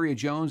 Harriet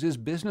Jones is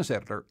business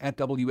editor at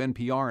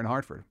WNPR in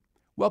Hartford.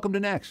 Welcome to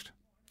Next.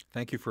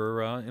 Thank you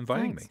for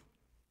inviting me.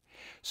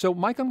 So,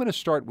 Mike, I'm going to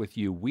start with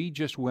you. We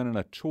just went on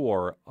a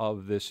tour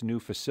of this new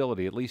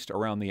facility, at least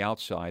around the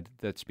outside,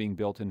 that's being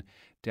built in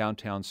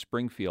downtown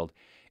Springfield.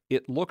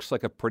 It looks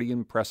like a pretty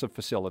impressive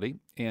facility,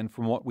 and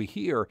from what we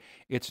hear,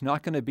 it's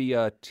not going to be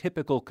a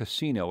typical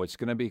casino. It's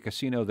going to be a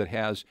casino that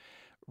has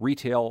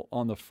retail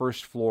on the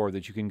first floor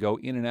that you can go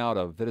in and out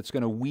of, that it's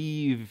going to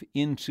weave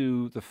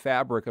into the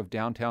fabric of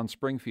downtown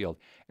Springfield.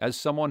 As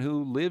someone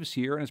who lives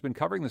here and has been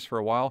covering this for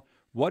a while,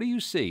 what do you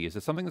see? Is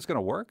it something that's going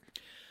to work?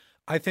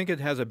 I think it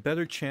has a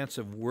better chance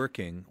of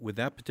working with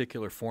that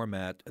particular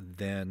format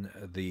than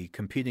the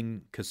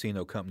competing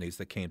casino companies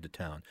that came to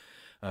town.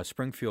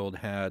 Springfield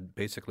had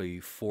basically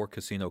 4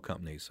 casino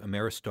companies: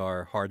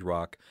 Ameristar, Hard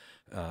Rock,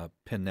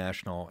 Penn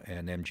National,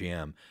 and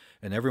MGM.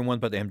 And everyone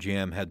but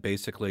MGM had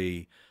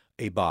basically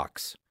a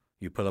box.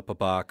 You put up a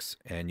box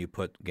and you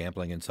put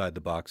gambling inside the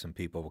box and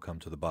people will come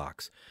to the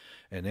box.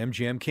 And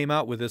MGM came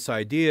out with this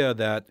idea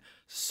that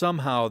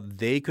somehow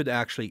they could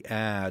actually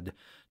add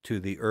to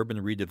the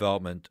urban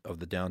redevelopment of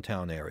the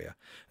downtown area.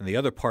 And the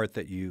other part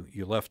that you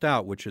left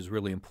out, which is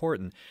really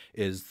important,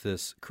 is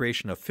this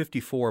creation of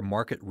 54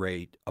 market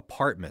rate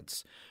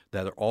apartments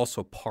that are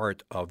also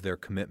part of their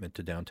commitment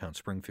to downtown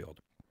Springfield.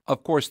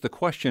 Of course, the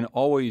question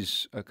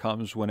always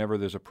comes whenever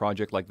there's a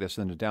project like this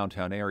in the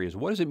downtown areas.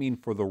 What does it mean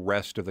for the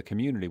rest of the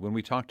community? When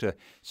we talked to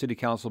City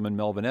Councilman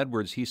Melvin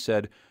Edwards, he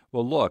said,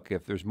 well, look,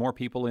 if there's more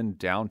people in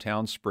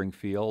downtown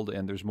Springfield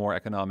and there's more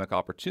economic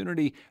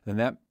opportunity, then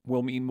that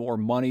will mean more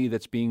money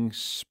that's being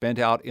spent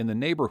out in the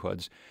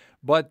neighborhoods.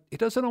 But it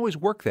doesn't always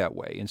work that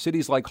way. In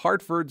cities like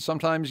Hartford,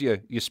 sometimes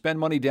you spend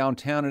money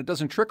downtown and it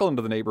doesn't trickle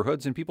into the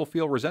neighborhoods, and people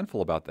feel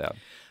resentful about that.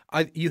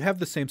 You have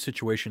the same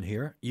situation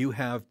here. You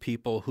have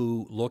people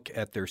who look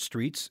at their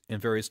streets in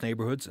various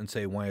neighborhoods and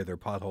say, why are there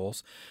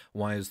potholes?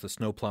 Why is the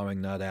snow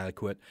plowing not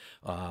adequate?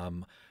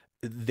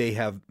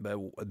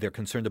 They're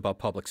concerned about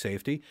public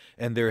safety,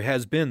 and there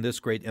has been this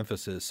great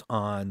emphasis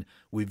on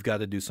we've got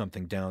to do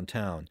something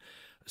downtown.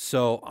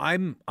 So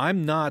I'm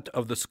not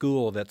of the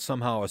school that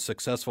somehow a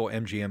successful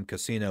MGM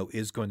casino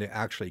is going to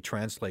actually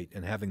translate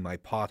in having my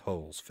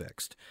potholes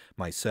fixed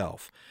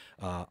myself.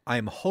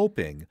 I'm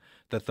hoping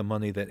that the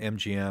money that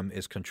MGM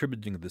is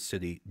contributing to the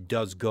city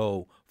does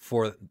go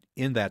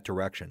in that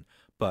direction,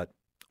 but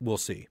we'll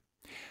see.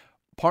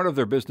 Part of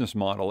their business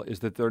model is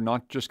that they're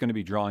not just going to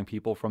be drawing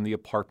people from the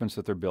apartments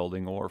that they're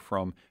building or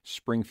from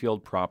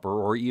Springfield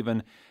proper or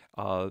even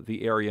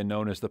the area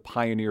known as the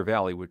Pioneer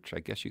Valley, which I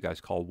guess you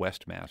guys call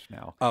West Mass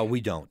now. We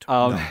don't.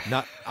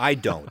 No, I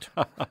don't.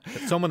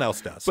 Someone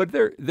else does. But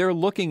they're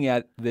looking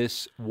at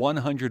this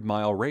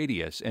 100-mile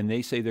radius, and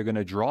they say they're going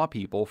to draw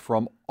people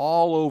from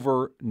all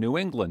over New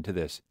England to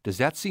this. Does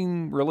that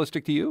seem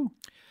realistic to you?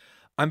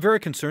 I'm very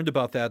concerned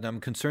about that, and I'm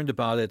concerned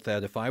about it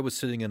that if I was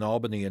sitting in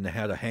Albany and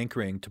had a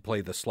hankering to play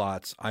the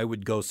slots, I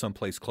would go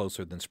someplace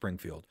closer than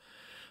Springfield.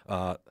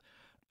 Are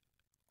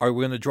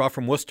we going to draw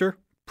from Worcester?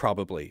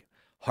 Probably.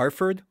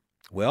 Hartford?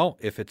 Well,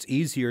 if it's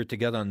easier to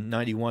get on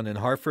 91 in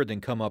Hartford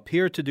and come up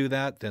here to do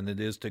that than it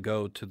is to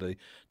go to the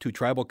two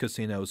tribal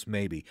casinos,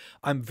 maybe.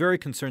 I'm very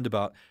concerned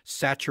about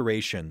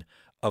saturation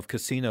of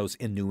casinos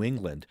in New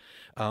England.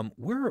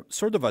 We're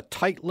sort of a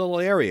tight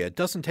little area. It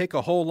doesn't take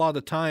a whole lot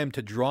of time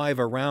to drive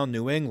around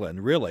New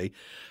England, really.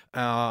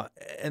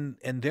 And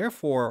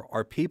therefore,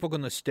 are people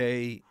going to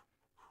stay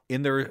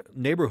in their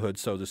neighborhood,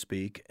 so to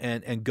speak,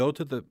 and go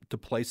to the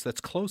place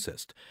that's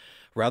closest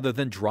rather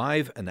than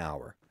drive an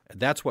hour?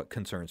 That's what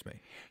concerns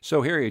me.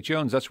 So, Harriet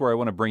Jones, that's where I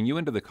want to bring you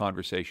into the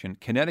conversation.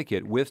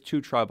 Connecticut, with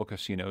two tribal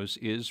casinos,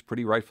 is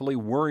pretty rightfully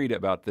worried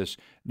about this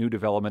new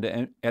development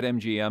at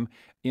MGM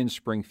in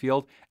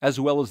Springfield, as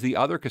well as the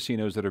other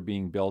casinos that are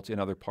being built in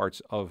other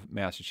parts of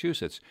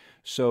Massachusetts.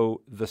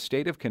 So the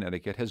state of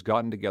Connecticut has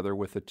gotten together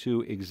with the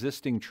two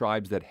existing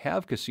tribes that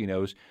have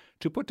casinos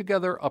to put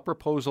together a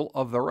proposal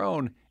of their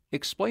own.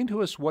 Explain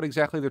to us what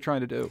exactly they're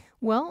trying to do.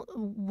 Well,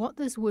 what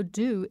this would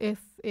do if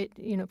it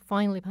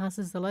finally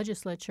passes the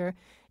legislature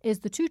is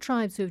the two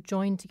tribes who have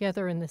joined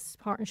together in this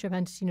partnership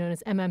entity known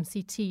as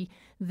MMCT,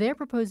 they're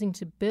proposing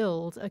to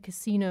build a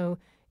casino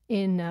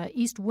in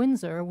East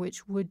Windsor,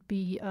 which would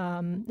be,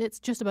 it's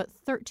just about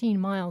 13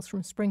 miles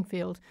from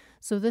Springfield.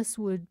 So this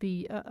would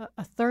be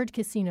a third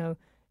casino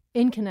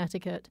in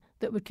Connecticut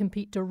that would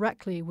compete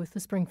directly with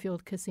the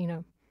Springfield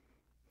casino.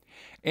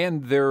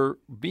 And they're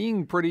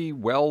being pretty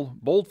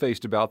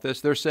bold-faced about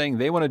this. They're saying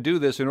they want to do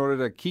this in order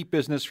to keep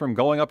business from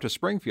going up to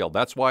Springfield.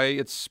 That's why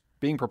it's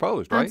being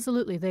proposed, right?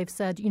 Absolutely. They've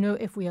said,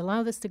 if we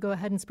allow this to go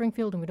ahead in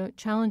Springfield and we don't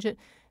challenge it,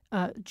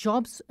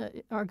 jobs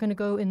are going to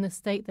go in the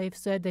state. They've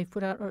said, they've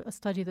put out a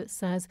study that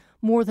says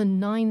more than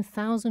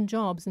 9,000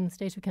 jobs in the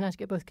state of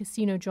Connecticut, both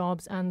casino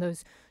jobs and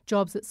those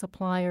jobs that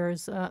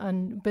suppliers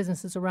and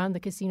businesses around the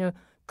casino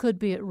could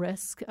be at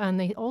risk. And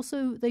they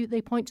also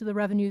they point to the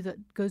revenue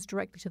that goes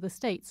directly to the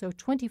state. So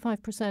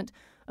 25%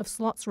 of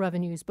slots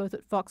revenues, both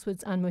at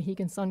Foxwoods and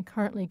Mohegan Sun,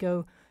 currently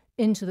go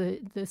into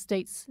the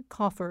state's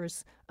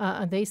coffers.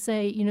 And they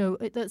say,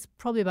 that's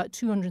probably about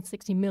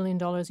 $260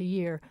 million a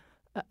year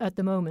at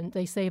the moment.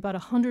 They say about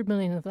 $100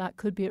 million of that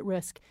could be at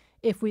risk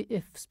if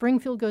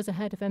Springfield goes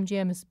ahead, if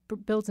MGM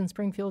builds in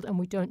Springfield, and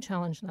we don't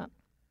challenge that.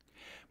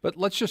 But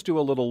let's just do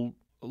a little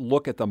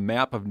look at the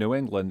map of New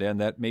England and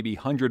that maybe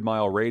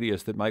 100-mile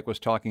radius that Mike was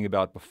talking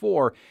about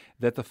before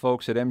that the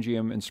folks at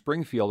MGM in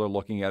Springfield are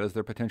looking at as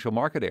their potential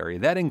market area.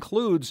 That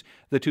includes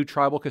the two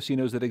tribal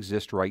casinos that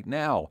exist right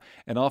now.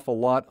 An awful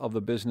lot of the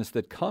business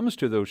that comes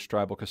to those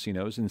tribal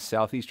casinos in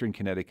southeastern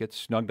Connecticut,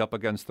 snugged up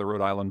against the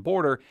Rhode Island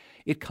border,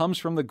 it comes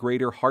from the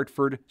greater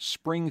Hartford,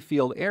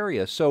 Springfield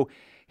area. So,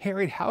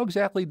 Harriet, how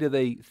exactly do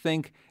they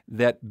think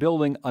that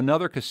building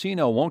another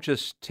casino won't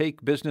just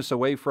take business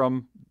away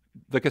from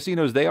the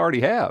casinos they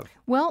already have?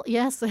 Well,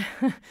 yes,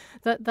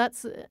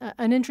 that's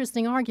an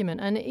interesting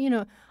argument.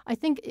 And, I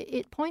think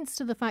it points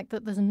to the fact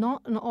that there's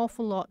not an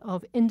awful lot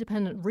of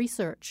independent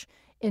research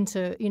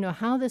into,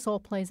 how this all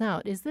plays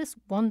out. Is this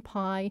one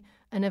pie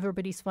and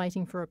everybody's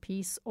fighting for a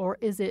piece, or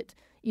is it,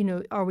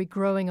 are we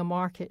growing a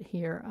market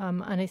here?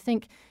 And I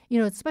think,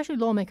 especially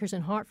lawmakers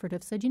in Hartford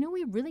have said,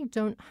 we really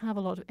don't have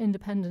a lot of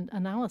independent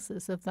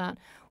analysis of that.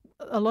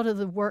 A lot of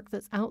the work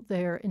that's out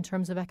there in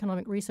terms of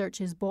economic research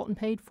is bought and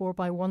paid for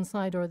by one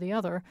side or the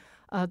other.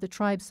 The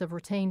tribes have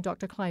retained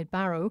Dr. Clyde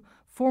Barrow,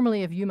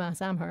 formerly of UMass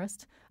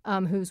Amherst,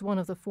 who's one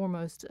of the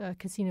foremost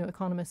casino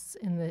economists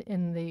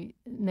in the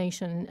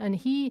nation, and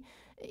he,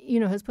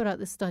 has put out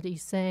this study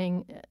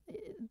saying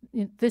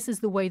this is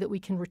the way that we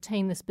can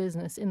retain this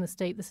business in the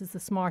state. This is the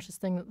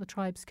smartest thing that the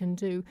tribes can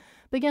do.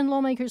 But again,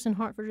 lawmakers in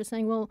Hartford are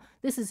saying, well,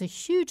 this is a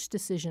huge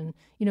decision.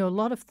 A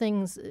lot of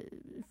things,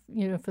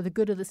 for the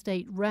good of the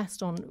state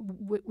rest on,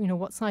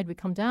 what side we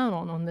come down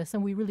on this,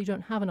 and we really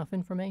don't have enough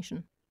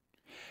information.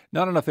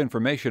 Not enough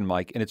information,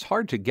 Mike, and it's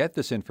hard to get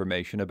this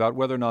information about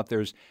whether or not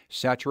there's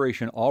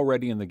saturation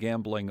already in the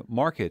gambling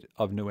market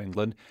of New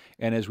England.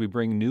 And as we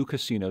bring new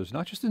casinos,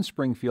 not just in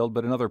Springfield,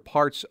 but in other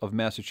parts of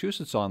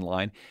Massachusetts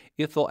online,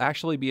 if there'll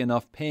actually be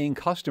enough paying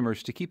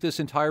customers to keep this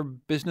entire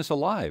business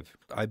alive.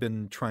 I've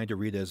been trying to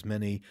read as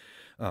many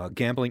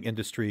gambling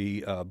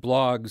industry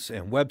blogs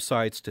and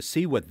websites to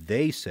see what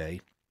they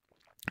say.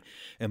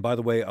 And by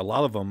the way, a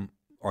lot of them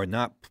are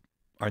not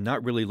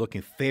really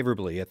looking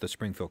favorably at the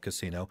Springfield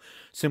casino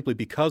simply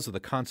because of the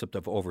concept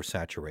of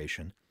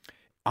oversaturation.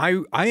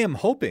 I am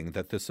hoping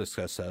that this is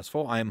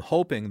successful. I am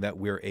hoping that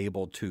we're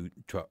able to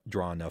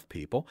draw enough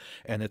people,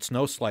 and it's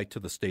no slight to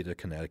the state of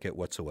Connecticut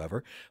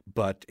whatsoever,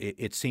 but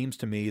it seems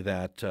to me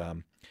that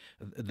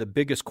the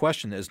biggest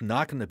question is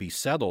not going to be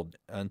settled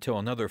until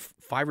another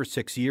 5 or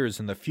 6 years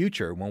in the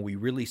future when we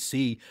really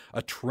see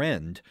a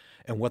trend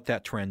and what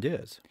that trend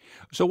is.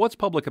 So what's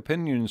public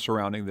opinion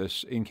surrounding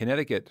this in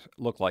Connecticut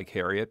look like,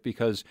 Harriet?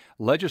 Because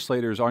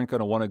legislators aren't going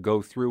to want to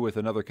go through with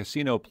another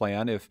casino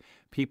plan if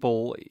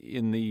people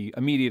in the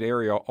immediate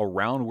area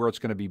around where it's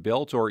going to be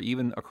built or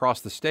even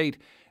across the state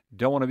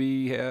don't want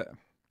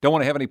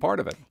to have any part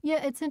of it.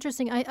 Yeah, it's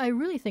interesting. I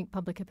really think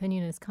public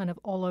opinion is kind of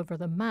all over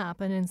the map,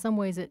 and in some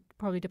ways it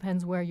probably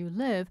depends where you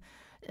live.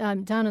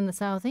 down in the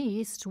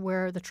southeast,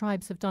 where the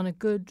tribes have done a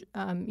good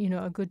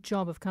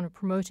job of kind of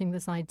promoting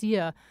this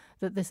idea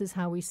that this is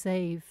how we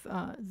save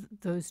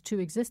those two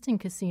existing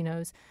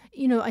casinos.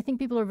 I think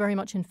people are very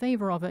much in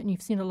favor of it, and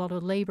you've seen a lot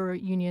of labor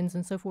unions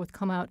and so forth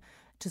come out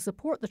to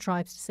support the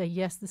tribes to say,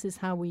 yes, this is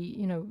how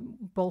we,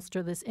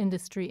 bolster this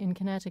industry in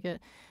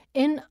Connecticut.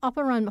 Up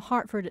around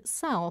Hartford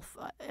itself,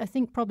 I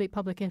think probably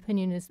public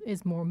opinion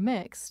is more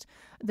mixed.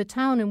 The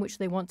town in which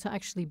they want to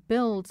actually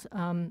build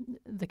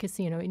the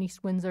casino in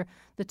East Windsor,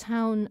 the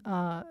town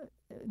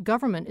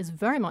government is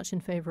very much in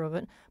favor of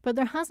it, but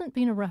there hasn't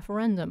been a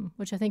referendum,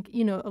 which I think,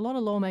 a lot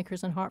of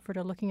lawmakers in Hartford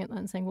are looking at that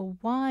and saying, well,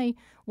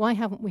 why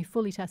haven't we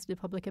fully tested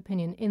public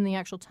opinion in the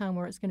actual town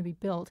where it's going to be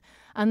built?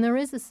 And there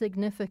is a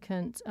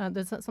significant,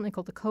 there's something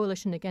called the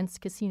Coalition Against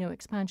Casino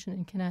Expansion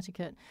in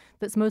Connecticut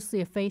that's mostly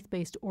a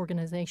faith-based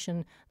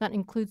organization that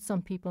includes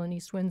some people in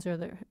East Windsor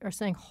that are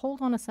saying,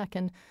 hold on a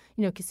second,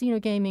 casino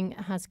gaming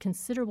has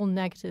considerable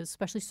negatives,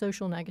 especially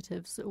social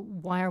negatives.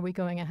 Why are we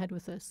going ahead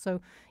with this?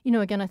 So,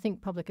 again, I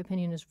think public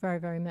opinion is very,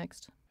 very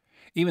mixed.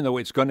 Even though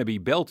it's going to be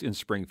built in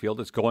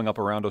Springfield, it's going up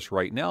around us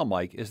right now,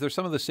 Mike. Is there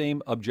some of the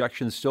same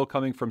objections still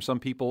coming from some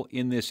people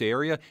in this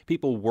area?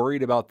 People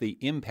worried about the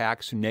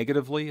impacts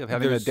negatively of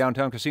having a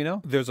downtown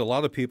casino? There's a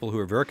lot of people who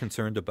are very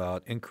concerned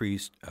about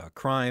increased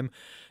crime,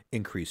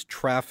 increased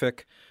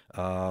traffic.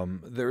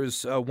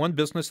 There's one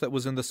business that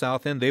was in the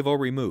South End. They've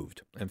already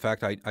moved. In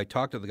fact, I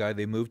talked to the guy.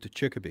 They moved to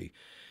Chicopee.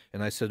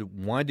 And I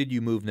said, why did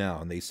you move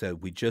now? And they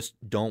said, we just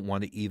don't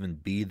want to even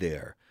be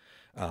there.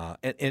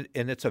 And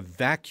it's a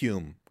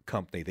vacuum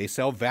company. They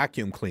sell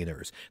vacuum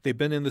cleaners. They've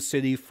been in the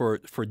city for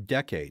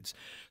decades.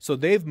 So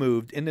they've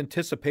moved in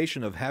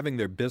anticipation of having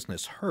their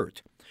business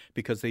hurt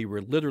because they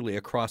were literally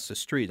across the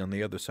street on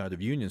the other side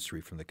of Union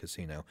Street from the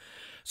casino.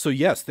 So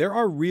yes, there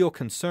are real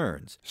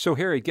concerns. So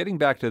Harry, getting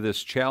back to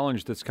this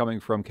challenge that's coming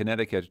from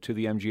Connecticut to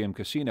the MGM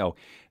Casino,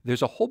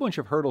 there's a whole bunch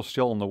of hurdles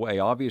still in the way.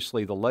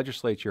 Obviously, the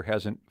legislature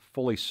hasn't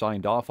fully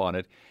signed off on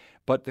it.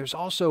 But there's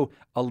also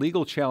a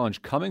legal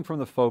challenge coming from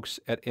the folks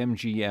at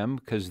MGM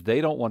because they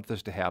don't want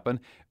this to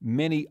happen.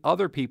 Many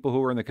other people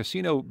who are in the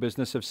casino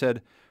business have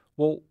said,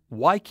 well,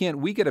 why can't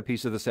we get a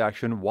piece of this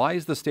action? Why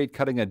is the state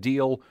cutting a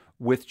deal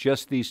with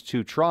just these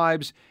two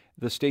tribes?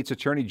 The state's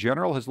attorney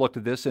general has looked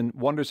at this and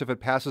wonders if it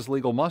passes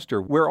legal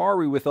muster. Where are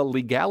we with the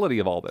legality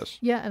of all this?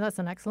 Yeah, that's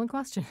an excellent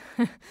question.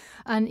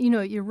 And,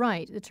 you're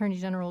right. Attorney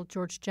General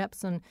George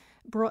Jepsen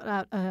brought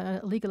out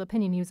a legal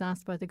opinion. He was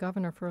asked by the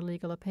governor for a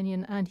legal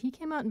opinion, and he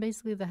came out and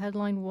basically the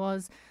headline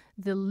was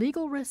the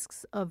legal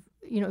risks of,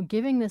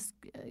 giving this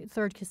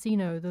third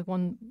casino, the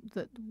one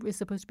that is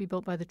supposed to be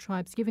built by the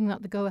tribes, giving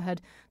that the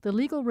go-ahead. The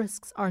legal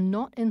risks are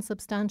not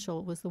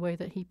insubstantial was the way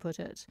that he put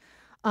it.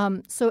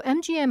 So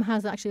MGM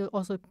has actually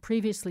also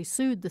previously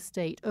sued the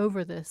state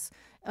over this,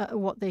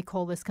 what they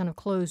call this kind of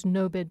closed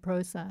no-bid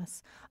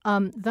process.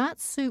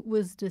 That suit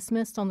was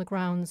dismissed on the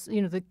grounds,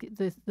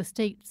 the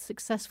state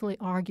successfully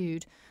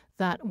argued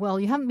that, well,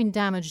 you haven't been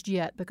damaged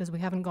yet because we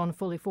haven't gone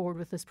fully forward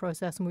with this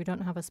process and we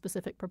don't have a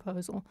specific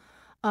proposal.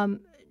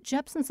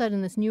 Jepsen said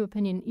in this new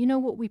opinion,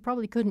 we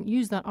probably couldn't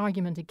use that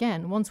argument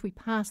again once we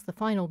pass the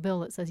final bill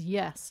that says,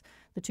 yes,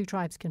 the two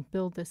tribes can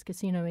build this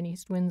casino in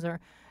East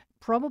Windsor.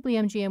 Probably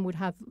MGM would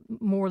have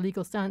more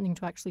legal standing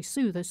to actually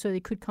sue this, so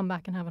they could come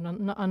back and have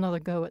another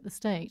go at the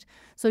state.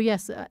 So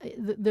yes,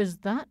 there's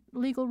that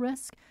legal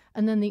risk.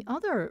 And then the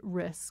other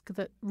risk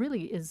that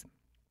really is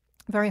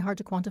very hard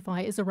to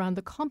quantify is around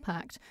the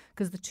compact,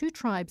 because the two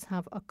tribes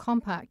have a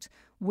compact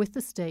with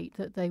the state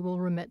that they will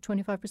remit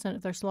 25%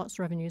 of their slots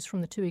revenues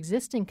from the two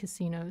existing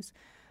casinos.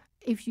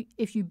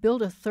 If you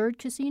build a third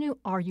casino,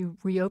 are you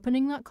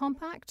reopening that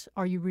compact?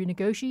 Are you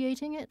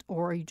renegotiating it?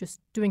 Or are you just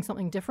doing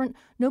something different?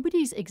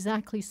 Nobody's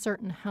exactly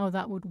certain how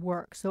that would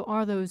work. So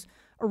are those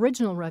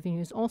original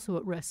revenues also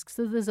at risk?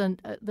 So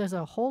there's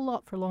a whole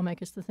lot for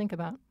lawmakers to think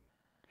about.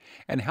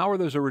 And how are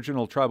those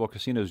original tribal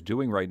casinos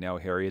doing right now,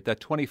 Harry? At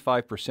that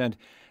 25%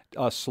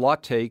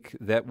 slot take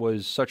that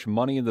was such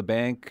money in the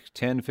bank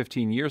 10,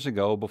 15 years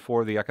ago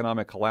before the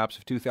economic collapse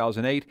of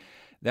 2008,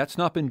 that's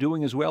not been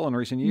doing as well in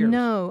recent years.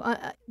 No.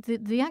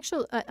 The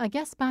actual, I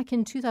guess back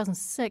in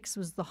 2006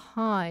 was the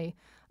high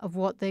of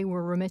what they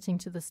were remitting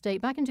to the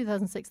state. Back in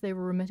 2006, they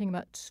were remitting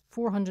about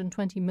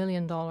 $420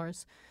 million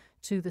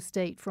to the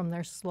state from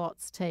their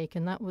slots take,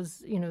 and that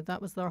was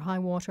their high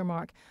water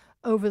mark.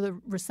 Over the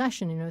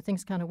recession,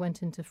 things kind of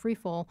went into free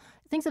fall.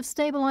 Things have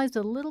stabilized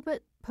a little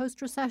bit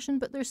post-recession,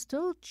 but they're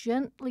still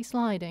gently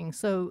sliding.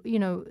 So,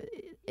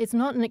 it's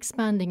not an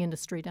expanding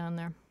industry down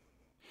there.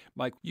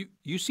 Mike,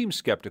 you seem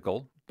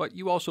skeptical, but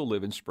you also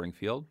live in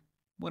Springfield.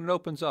 When it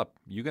opens up,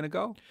 you going to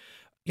go?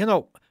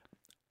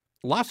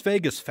 Las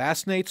Vegas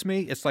fascinates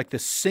me. It's like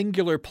this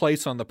singular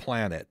place on the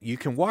planet. You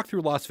can walk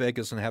through Las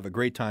Vegas and have a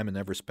great time and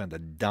never spend a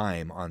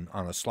dime on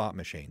a slot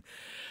machine.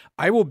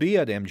 I will be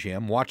at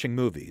MGM watching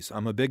movies.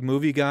 I'm a big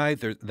movie guy.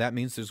 That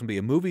means there's going to be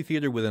a movie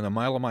theater within a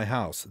mile of my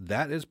house.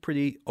 That is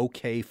pretty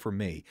okay for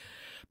me.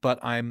 But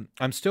I'm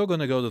still going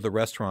to go to the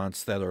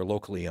restaurants that are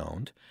locally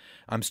owned.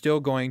 I'm still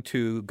going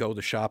to go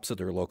to shops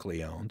that are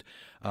locally owned.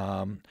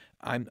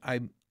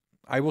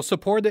 I will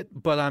support it,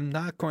 but I'm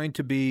not going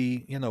to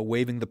be,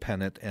 waving the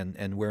pennant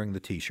and wearing the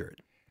T-shirt.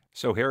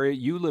 So, Harriet,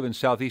 you live in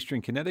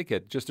southeastern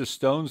Connecticut, just a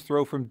stone's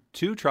throw from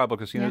 2 tribal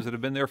casinos that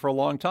have been there for a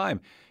long time.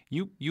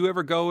 You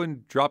ever go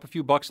and drop a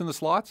few bucks in the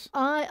slots?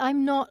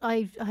 I'm not.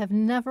 I have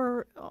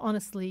never,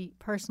 honestly,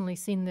 personally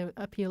seen the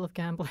appeal of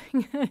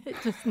gambling. It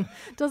just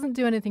doesn't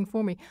do anything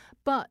for me.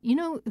 But you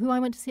know who I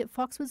went to see at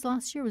Foxwoods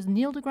last year was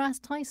Neil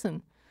deGrasse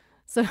Tyson.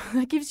 So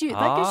that gives you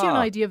an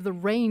idea of the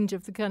range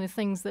of the kind of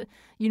things that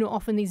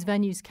often these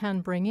venues can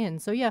bring in.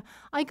 So yeah,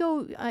 I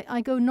go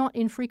not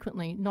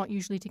infrequently, not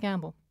usually to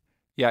gamble.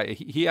 Yeah,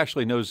 he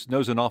actually knows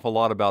an awful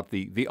lot about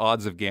the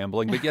odds of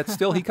gambling, but yet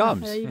still he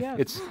comes. There you go.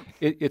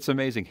 It's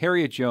amazing.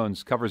 Harriet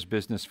Jones covers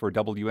business for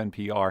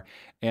WNPR,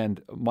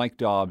 and Mike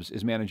Dobbs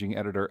is managing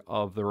editor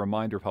of the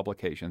Reminder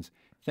Publications.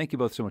 Thank you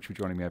both so much for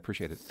joining me. I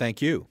appreciate it.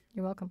 Thank you.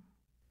 You're welcome.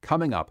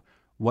 Coming up,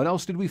 what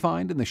else did we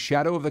find in the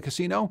shadow of the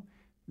casino?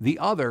 The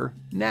Other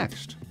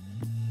next.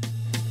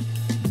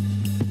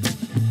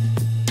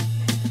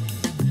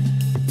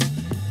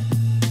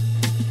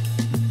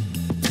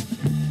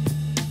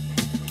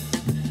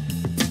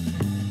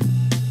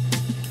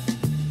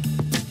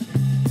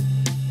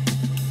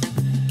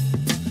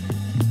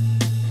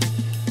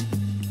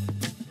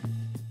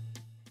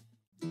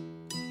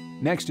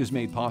 Next is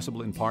made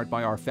possible in part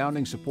by our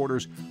founding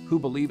supporters who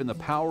believe in the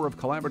power of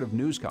collaborative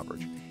news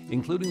coverage,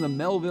 including the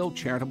Melville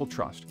Charitable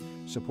Trust,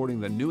 supporting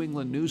the New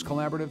England News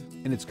Collaborative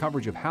in its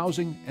coverage of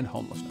housing and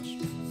homelessness.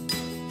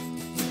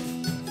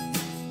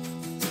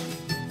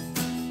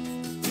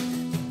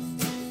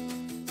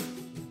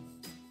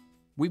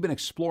 We've been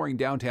exploring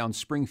downtown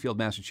Springfield,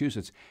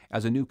 Massachusetts,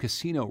 as a new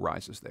casino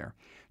rises there.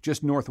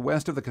 Just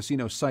northwest of the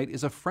casino site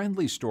is a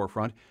friendly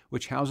storefront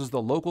which houses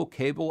the local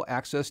cable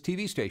access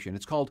TV station.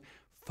 It's called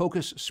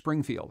Focus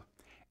Springfield.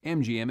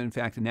 MGM, in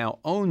fact, now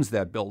owns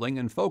that building,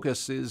 and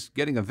Focus is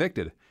getting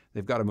evicted.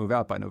 They've got to move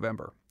out by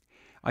November.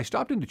 I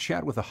stopped in to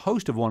chat with the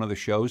host of one of the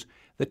shows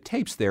that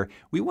tapes there.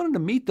 We wanted to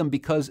meet them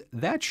because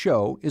that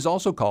show is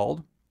also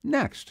called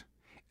Next.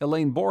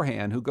 Elaine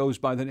Borhan, who goes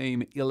by the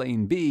name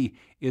Elaine B.,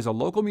 is a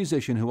local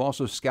musician who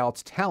also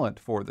scouts talent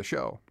for the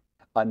show.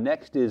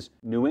 Next is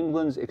New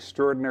England's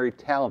Extraordinary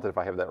Talent, if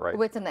I have that right.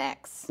 With an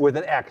X. With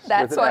an X.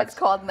 That's why it's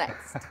called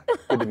Next.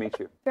 Good to meet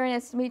you. Very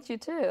nice to meet you,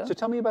 too. So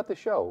tell me about the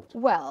show.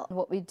 Well,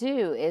 what we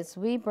do is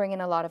we bring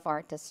in a lot of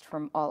artists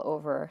from all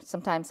over.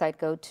 Sometimes I'd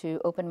go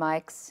to open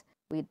mics.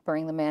 We'd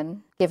bring them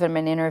in, give them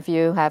an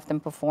interview, have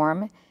them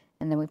perform,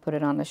 and then we put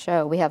it on the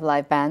show. We have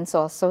live bands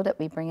also that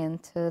we bring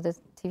into the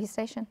TV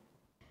station.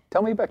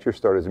 Tell me about your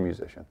start as a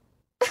musician.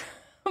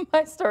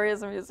 My story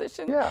as a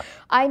musician? Yeah.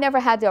 I never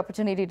had the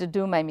opportunity to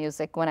do my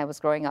music when I was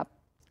growing up.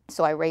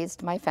 So I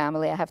raised my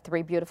family. I have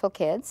 3 beautiful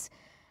kids.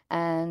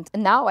 And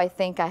now I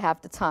think I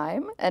have the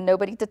time and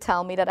nobody to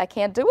tell me that I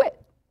can't do it.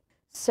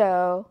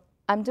 So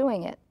I'm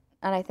doing it.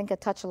 And I think I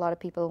touch a lot of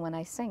people when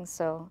I sing.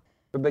 So.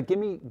 But give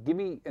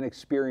me an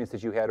experience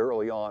that you had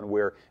early on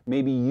where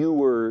maybe you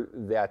were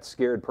that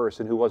scared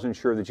person who wasn't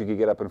sure that you could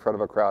get up in front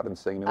of a crowd and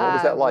sing. What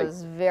was that like? I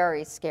was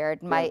very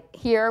scared. My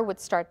hair would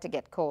start to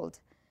get cold.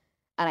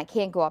 And I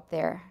can't go up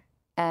there.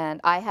 And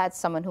I had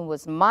someone who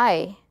was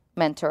my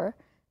mentor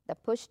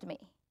that pushed me.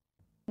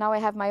 Now I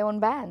have my own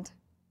band.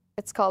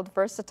 It's called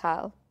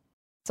Versatile.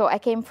 So I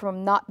came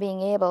from not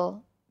being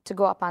able to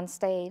go up on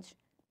stage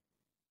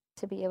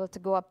to be able to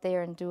go up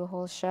there and do a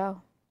whole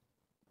show.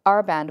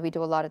 Our band, we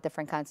do a lot of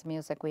different kinds of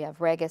music. We have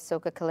reggae,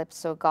 soca,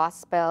 calypso,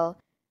 gospel.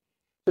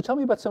 So tell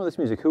me about some of this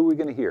music. Who are we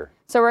going to hear?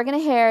 So we're going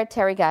to hear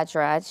Terry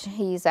Gajraj.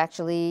 He's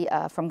actually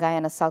from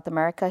Guyana, South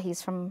America.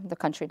 He's from the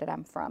country that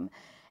I'm from.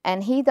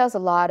 And he does a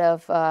lot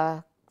of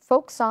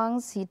folk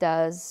songs. He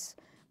does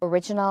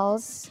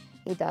originals.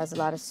 He does a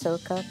lot of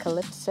soca,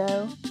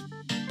 calypso.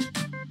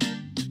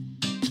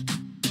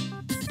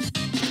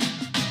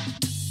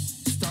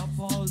 Stop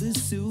all the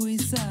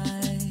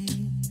suicide.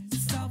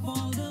 Stop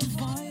all the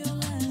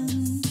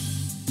violence.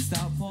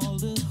 Stop all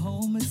the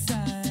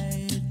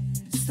homicide.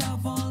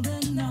 Stop all the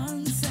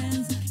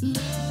nonsense.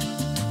 Love,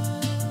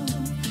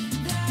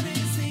 that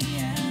is the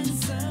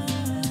answer.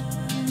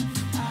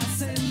 I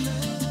said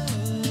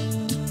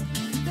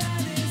love,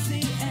 that is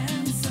the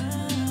answer.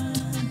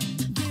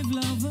 Give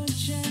love a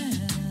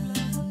chance.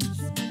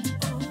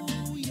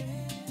 Oh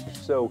yeah.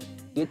 So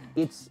it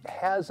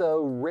has a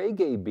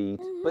reggae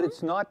beat, but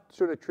it's not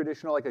sort of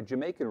traditional like a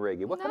Jamaican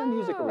reggae. What kind of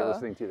music are we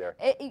listening to there?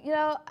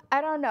 I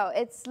don't know.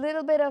 It's a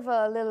little bit of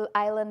a little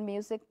island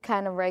music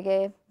kind of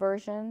reggae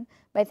version.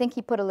 But I think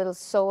he put a little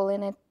soul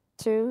in it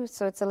too,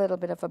 so it's a little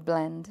bit of a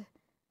blend.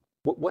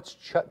 What's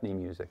chutney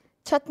music?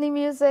 Chutney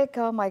music,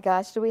 oh my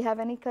gosh, do we have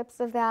any clips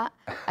of that?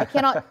 I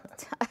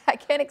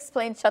can't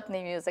explain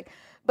chutney music,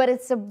 but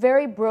it's a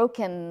very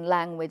broken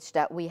language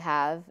that we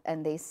have,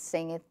 and they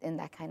sing it in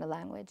that kind of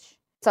language.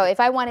 So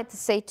if I wanted to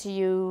say to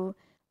you,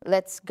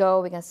 let's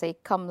go, we're going to say,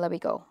 come, let me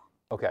go.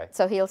 Okay.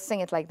 So he'll sing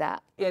it like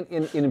that. And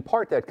in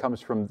part that comes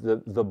from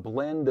the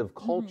blend of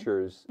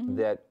cultures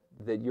that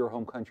your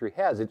home country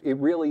has. It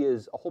really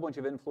is a whole bunch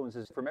of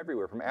influences from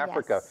everywhere, from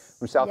Africa,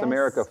 from South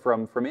America,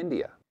 from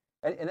India.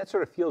 And that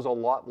sort of feels a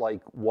lot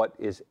like what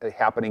is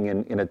happening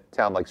in a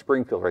town like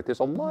Springfield, right? There's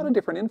a lot of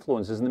different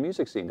influences in the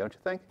music scene, don't you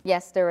think?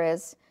 Yes, there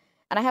is.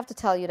 And I have to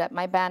tell you that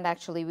my band,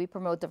 actually, we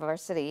promote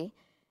diversity.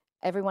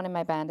 Everyone in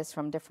my band is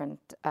from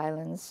different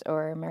islands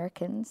or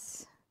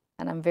Americans,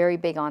 and I'm very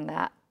big on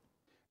that.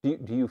 Do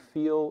you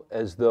feel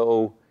as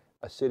though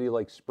a city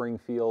like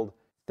Springfield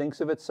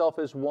thinks of itself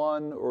as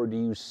one, or do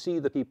you see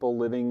the people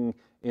living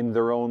in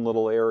their own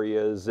little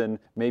areas and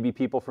maybe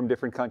people from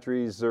different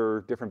countries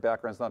or different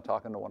backgrounds not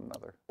talking to one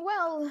another?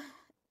 Well,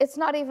 it's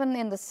not even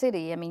in the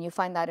city. I mean, you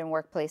find that in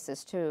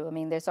workplaces too. I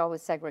mean, there's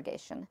always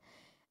segregation,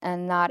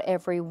 and not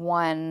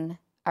everyone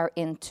are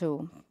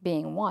into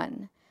being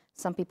one.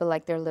 Some people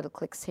like their little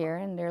cliques here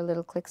and their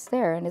little cliques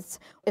there, and it's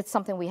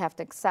something we have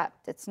to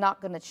accept. It's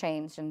not going to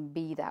change and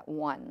be that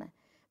one.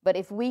 But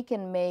if we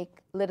can make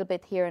a little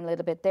bit here and a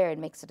little bit there, it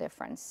makes a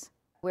difference.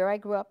 Where I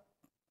grew up,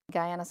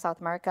 Guyana, South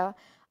America,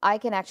 I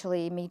can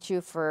actually meet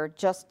you for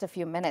just a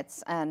few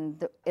minutes,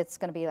 and it's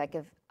going to be like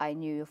if I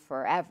knew you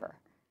forever.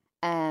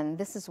 And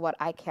this is what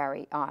I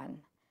carry on.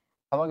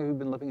 How long have you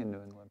been living in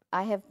New England?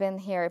 I have been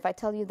here, if I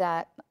tell you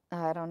that,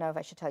 I don't know if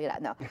I should tell you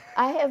that, no.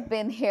 I have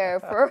been here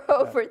for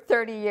over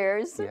 30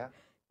 years. Yeah.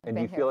 And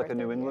do you feel like a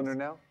New Englander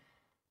now?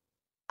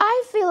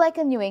 I feel like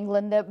a New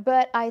Englander,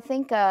 but I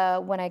think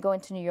when I go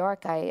into New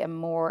York, I am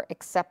more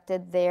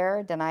accepted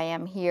there than I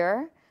am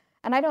here.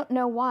 And I don't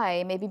know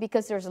why. Maybe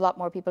because there's a lot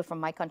more people from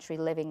my country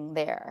living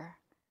there.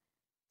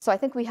 So I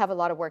think we have a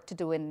lot of work to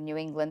do in the New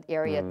England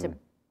area to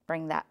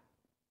bring that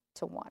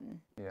to one.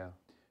 Yeah.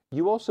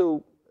 You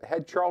also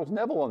had Charles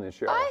Neville on this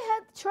show. I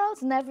had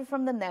Charles Neville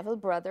from the Neville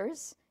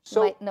Brothers.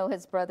 You might know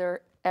his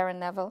brother, Aaron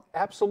Neville.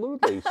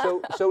 Absolutely.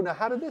 So now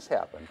how did this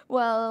happen?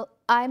 Well,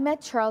 I met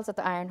Charles at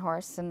the Iron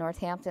Horse in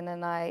Northampton,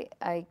 and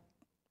I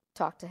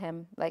talked to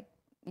him like,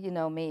 you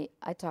know me,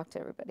 I talk to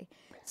everybody.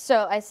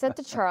 So I said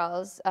to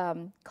Charles,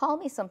 call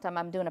me sometime.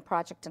 I'm doing a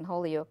project in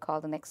Holyoke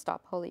called The Next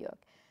Stop Holyoke,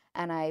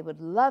 and I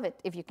would love it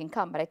if you can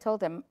come. But I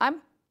told him,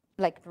 I'm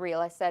like real.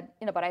 I said,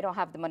 but I don't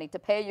have the money to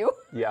pay you.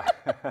 Yeah.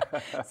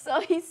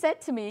 So he said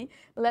to me,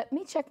 let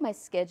me check my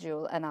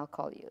schedule and I'll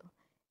call you.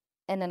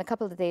 And in a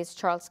couple of days,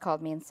 Charles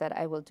called me and said,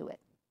 I will do it.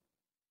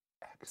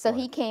 Excellent. So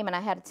he came, and I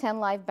had a 10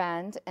 live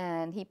band,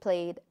 and he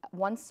played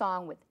one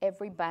song with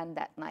every band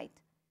that night.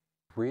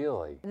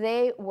 Really?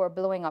 They were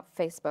blowing up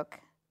Facebook.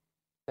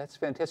 That's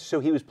fantastic. So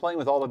he was playing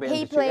with all the bands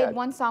He that you had? played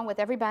one song with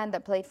every band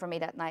that played for me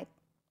that night.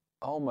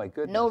 Oh my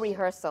goodness. No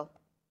rehearsal.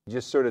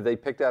 Just sort of, they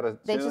picked out a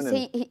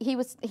tune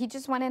he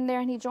just went in there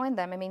and he joined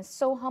them. I mean,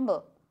 so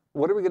humble.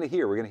 What are we going to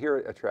hear? We're going to hear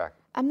a track.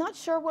 I'm not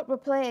sure what we're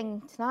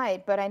playing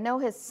tonight, but I know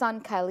his son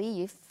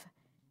Khalif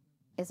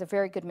is a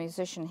very good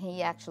musician.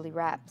 He actually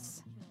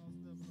raps.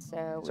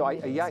 So I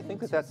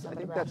think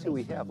that's who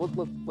we have. Let's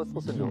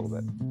listen to a little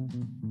bit.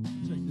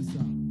 Check this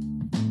out.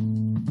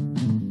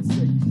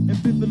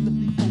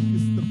 Ambivalently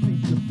focused, the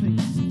paint the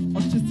pace.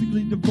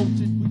 Artistically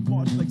devoted, we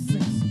march like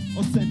saints.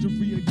 Our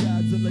Santeria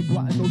guides are like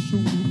rotten no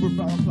shoes. We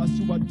provide a plus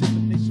to our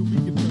divination, we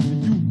give them to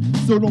you.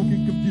 So don't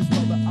get confused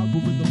by the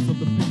algorithms of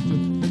the painter.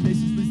 The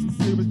nation's least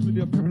sincere is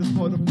clearly apparent as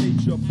part of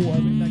nature. Boy, I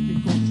mean, I can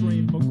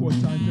co-train McCoy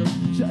Tyner,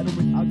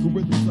 shadowing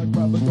algorithms like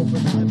Robert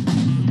Oppenheimer.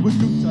 With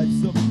new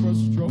types of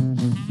brush strokes,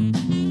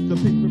 the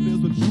paint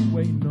reveals what you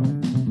ain't know.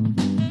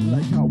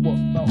 Like how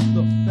about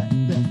the fact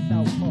that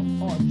now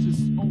our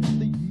artist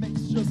only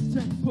makes just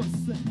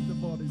 10%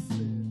 of all his sales.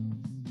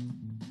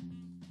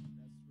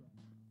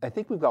 I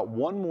think we've got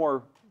one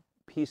more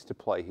piece to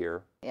play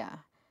here. Yeah.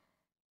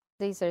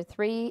 These are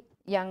three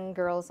young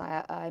girls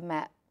I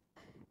met.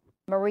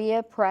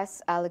 Maria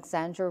Press,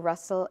 Alexandra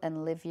Russell,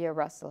 and Livia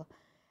Russell.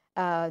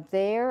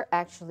 They're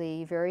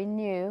actually very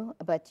new,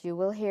 but you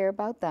will hear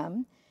about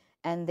them.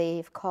 And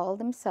they've called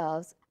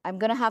themselves, I'm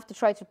going to have to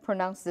try to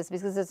pronounce this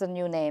because it's a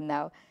new name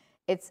now.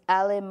 It's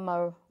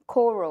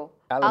Alimakoro.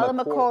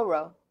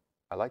 Alimakoro.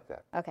 I like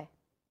that. Okay.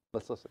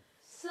 Let's listen.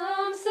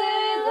 Some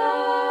say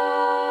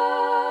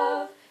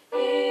love, it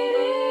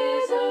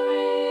is a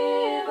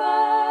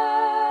river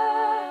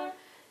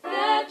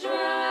that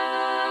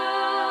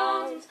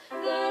drowns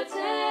the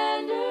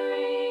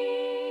tangerine.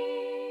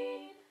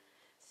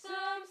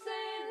 Some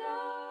say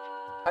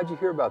love. How'd you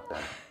hear about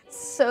them?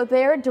 So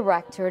their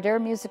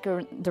music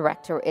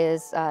director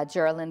is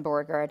Geraldine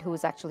Borgard, who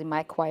is actually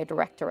my choir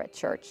director at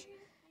church.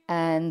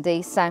 And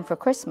they sang for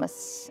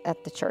Christmas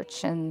at the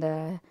church. And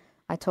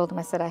I told them,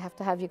 I said, I have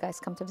to have you guys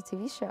come to the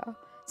TV show.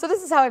 So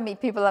this is how I meet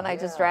people, and I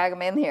just drag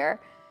them in here.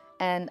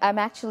 And I'm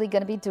actually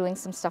going to be doing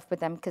some stuff with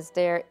them because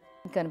they're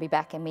going to be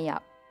backing me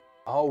up.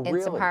 Oh, really?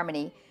 In some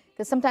harmony.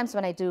 Because sometimes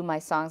when I do my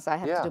songs, I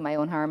have to do my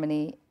own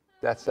harmony.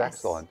 That's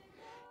excellent.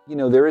 You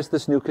know, there is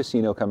this new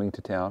casino coming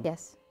to town.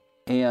 Yes.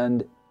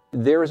 And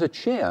there is a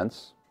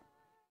chance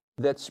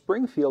that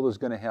Springfield is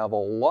going to have a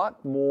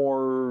lot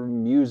more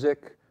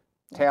music,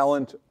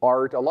 talent,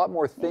 art, a lot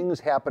more things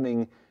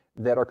happening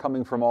that are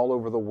coming from all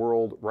over the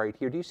world right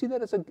here. Do you see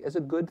that as a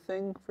good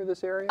thing for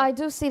this area? I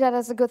do see that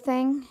as a good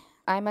thing.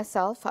 I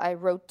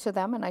wrote to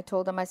them and I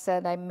told them, I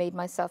said, I made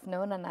myself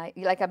known, and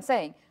like I'm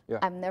saying,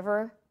 I'm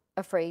never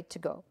afraid to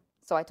go.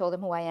 So I told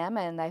him who I am,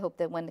 and I hope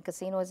that when the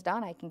casino is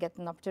done, I can get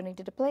an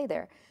opportunity to play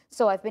there.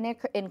 So I've been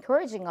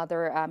encouraging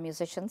other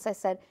musicians. I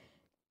said,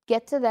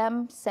 get to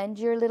them, send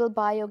your little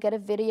bio, get a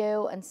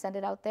video, and send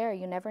it out there.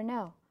 You never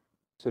know.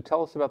 So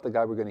tell us about the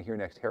guy we're going to hear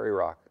next, Harry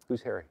Rock.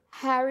 Who's Harry?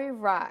 Harry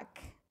Rock.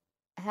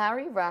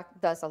 Harry Rock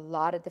does a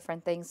lot of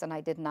different things, and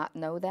I did not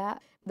know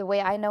that. The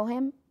way I know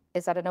him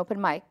is at an open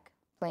mic,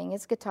 playing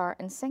his guitar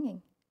and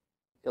singing.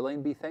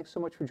 Elaine B., thanks so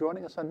much for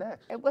joining us on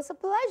Next. It was a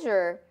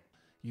pleasure.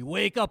 You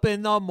wake up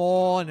in the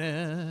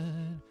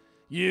morning,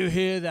 you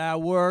hear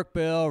that work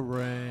bell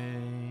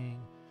ring.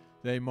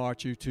 They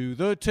march you to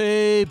the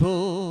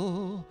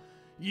table,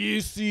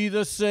 you see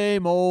the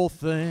same old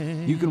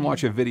thing. You can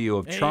watch a video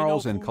of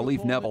Charles and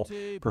Khalif Neville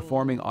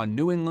performing on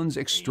New England's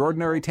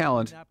Extraordinary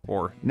Talent,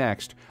 or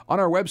Next, on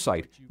our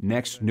website,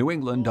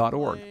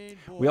 nextnewengland.org.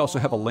 We also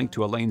have a link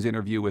to Elaine's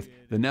interview with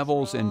the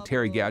Nevilles and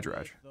Terry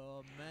Gadrach.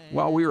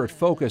 While we were at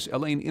Focus,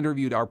 Elaine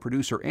interviewed our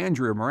producer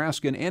Andrea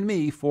Maraskin and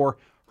me for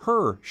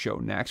her show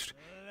Next.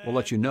 We'll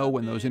let you know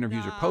when those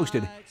interviews are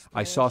posted.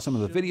 I saw some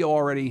of the video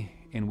already,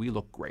 and we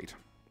look great.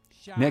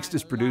 Next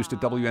is produced at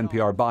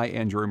WNPR by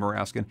Andrea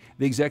Maraskin.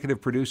 The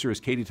executive producer is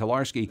Katie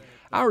Tolarski.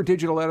 Our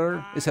digital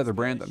editor is Heather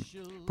Brandon.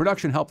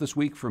 Production help this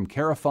week from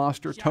Kara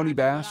Foster, Tony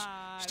Bass,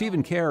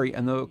 Stephen Carey,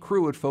 and the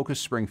crew at Focus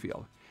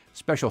Springfield.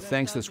 Special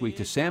thanks this week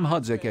to Sam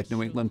Hudzik at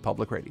New England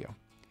Public Radio.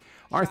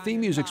 Our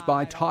theme music's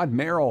by Todd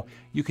Merrill.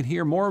 You can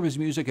hear more of his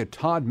music at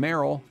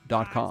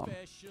toddmerrill.com.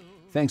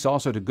 Thanks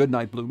also to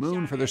Goodnight Blue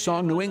Moon for their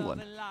song New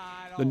England.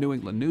 The New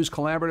England News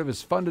Collaborative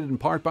is funded in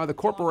part by the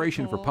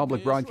Corporation for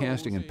Public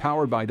Broadcasting and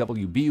powered by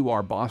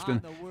WBUR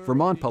Boston,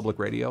 Vermont Public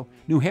Radio,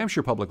 New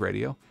Hampshire Public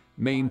Radio,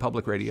 Maine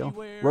Public Radio,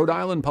 Rhode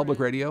Island Public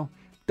Radio,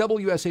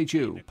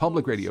 WSHU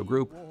Public Radio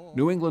Group,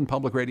 New England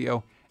Public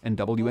Radio, and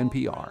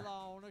WNPR.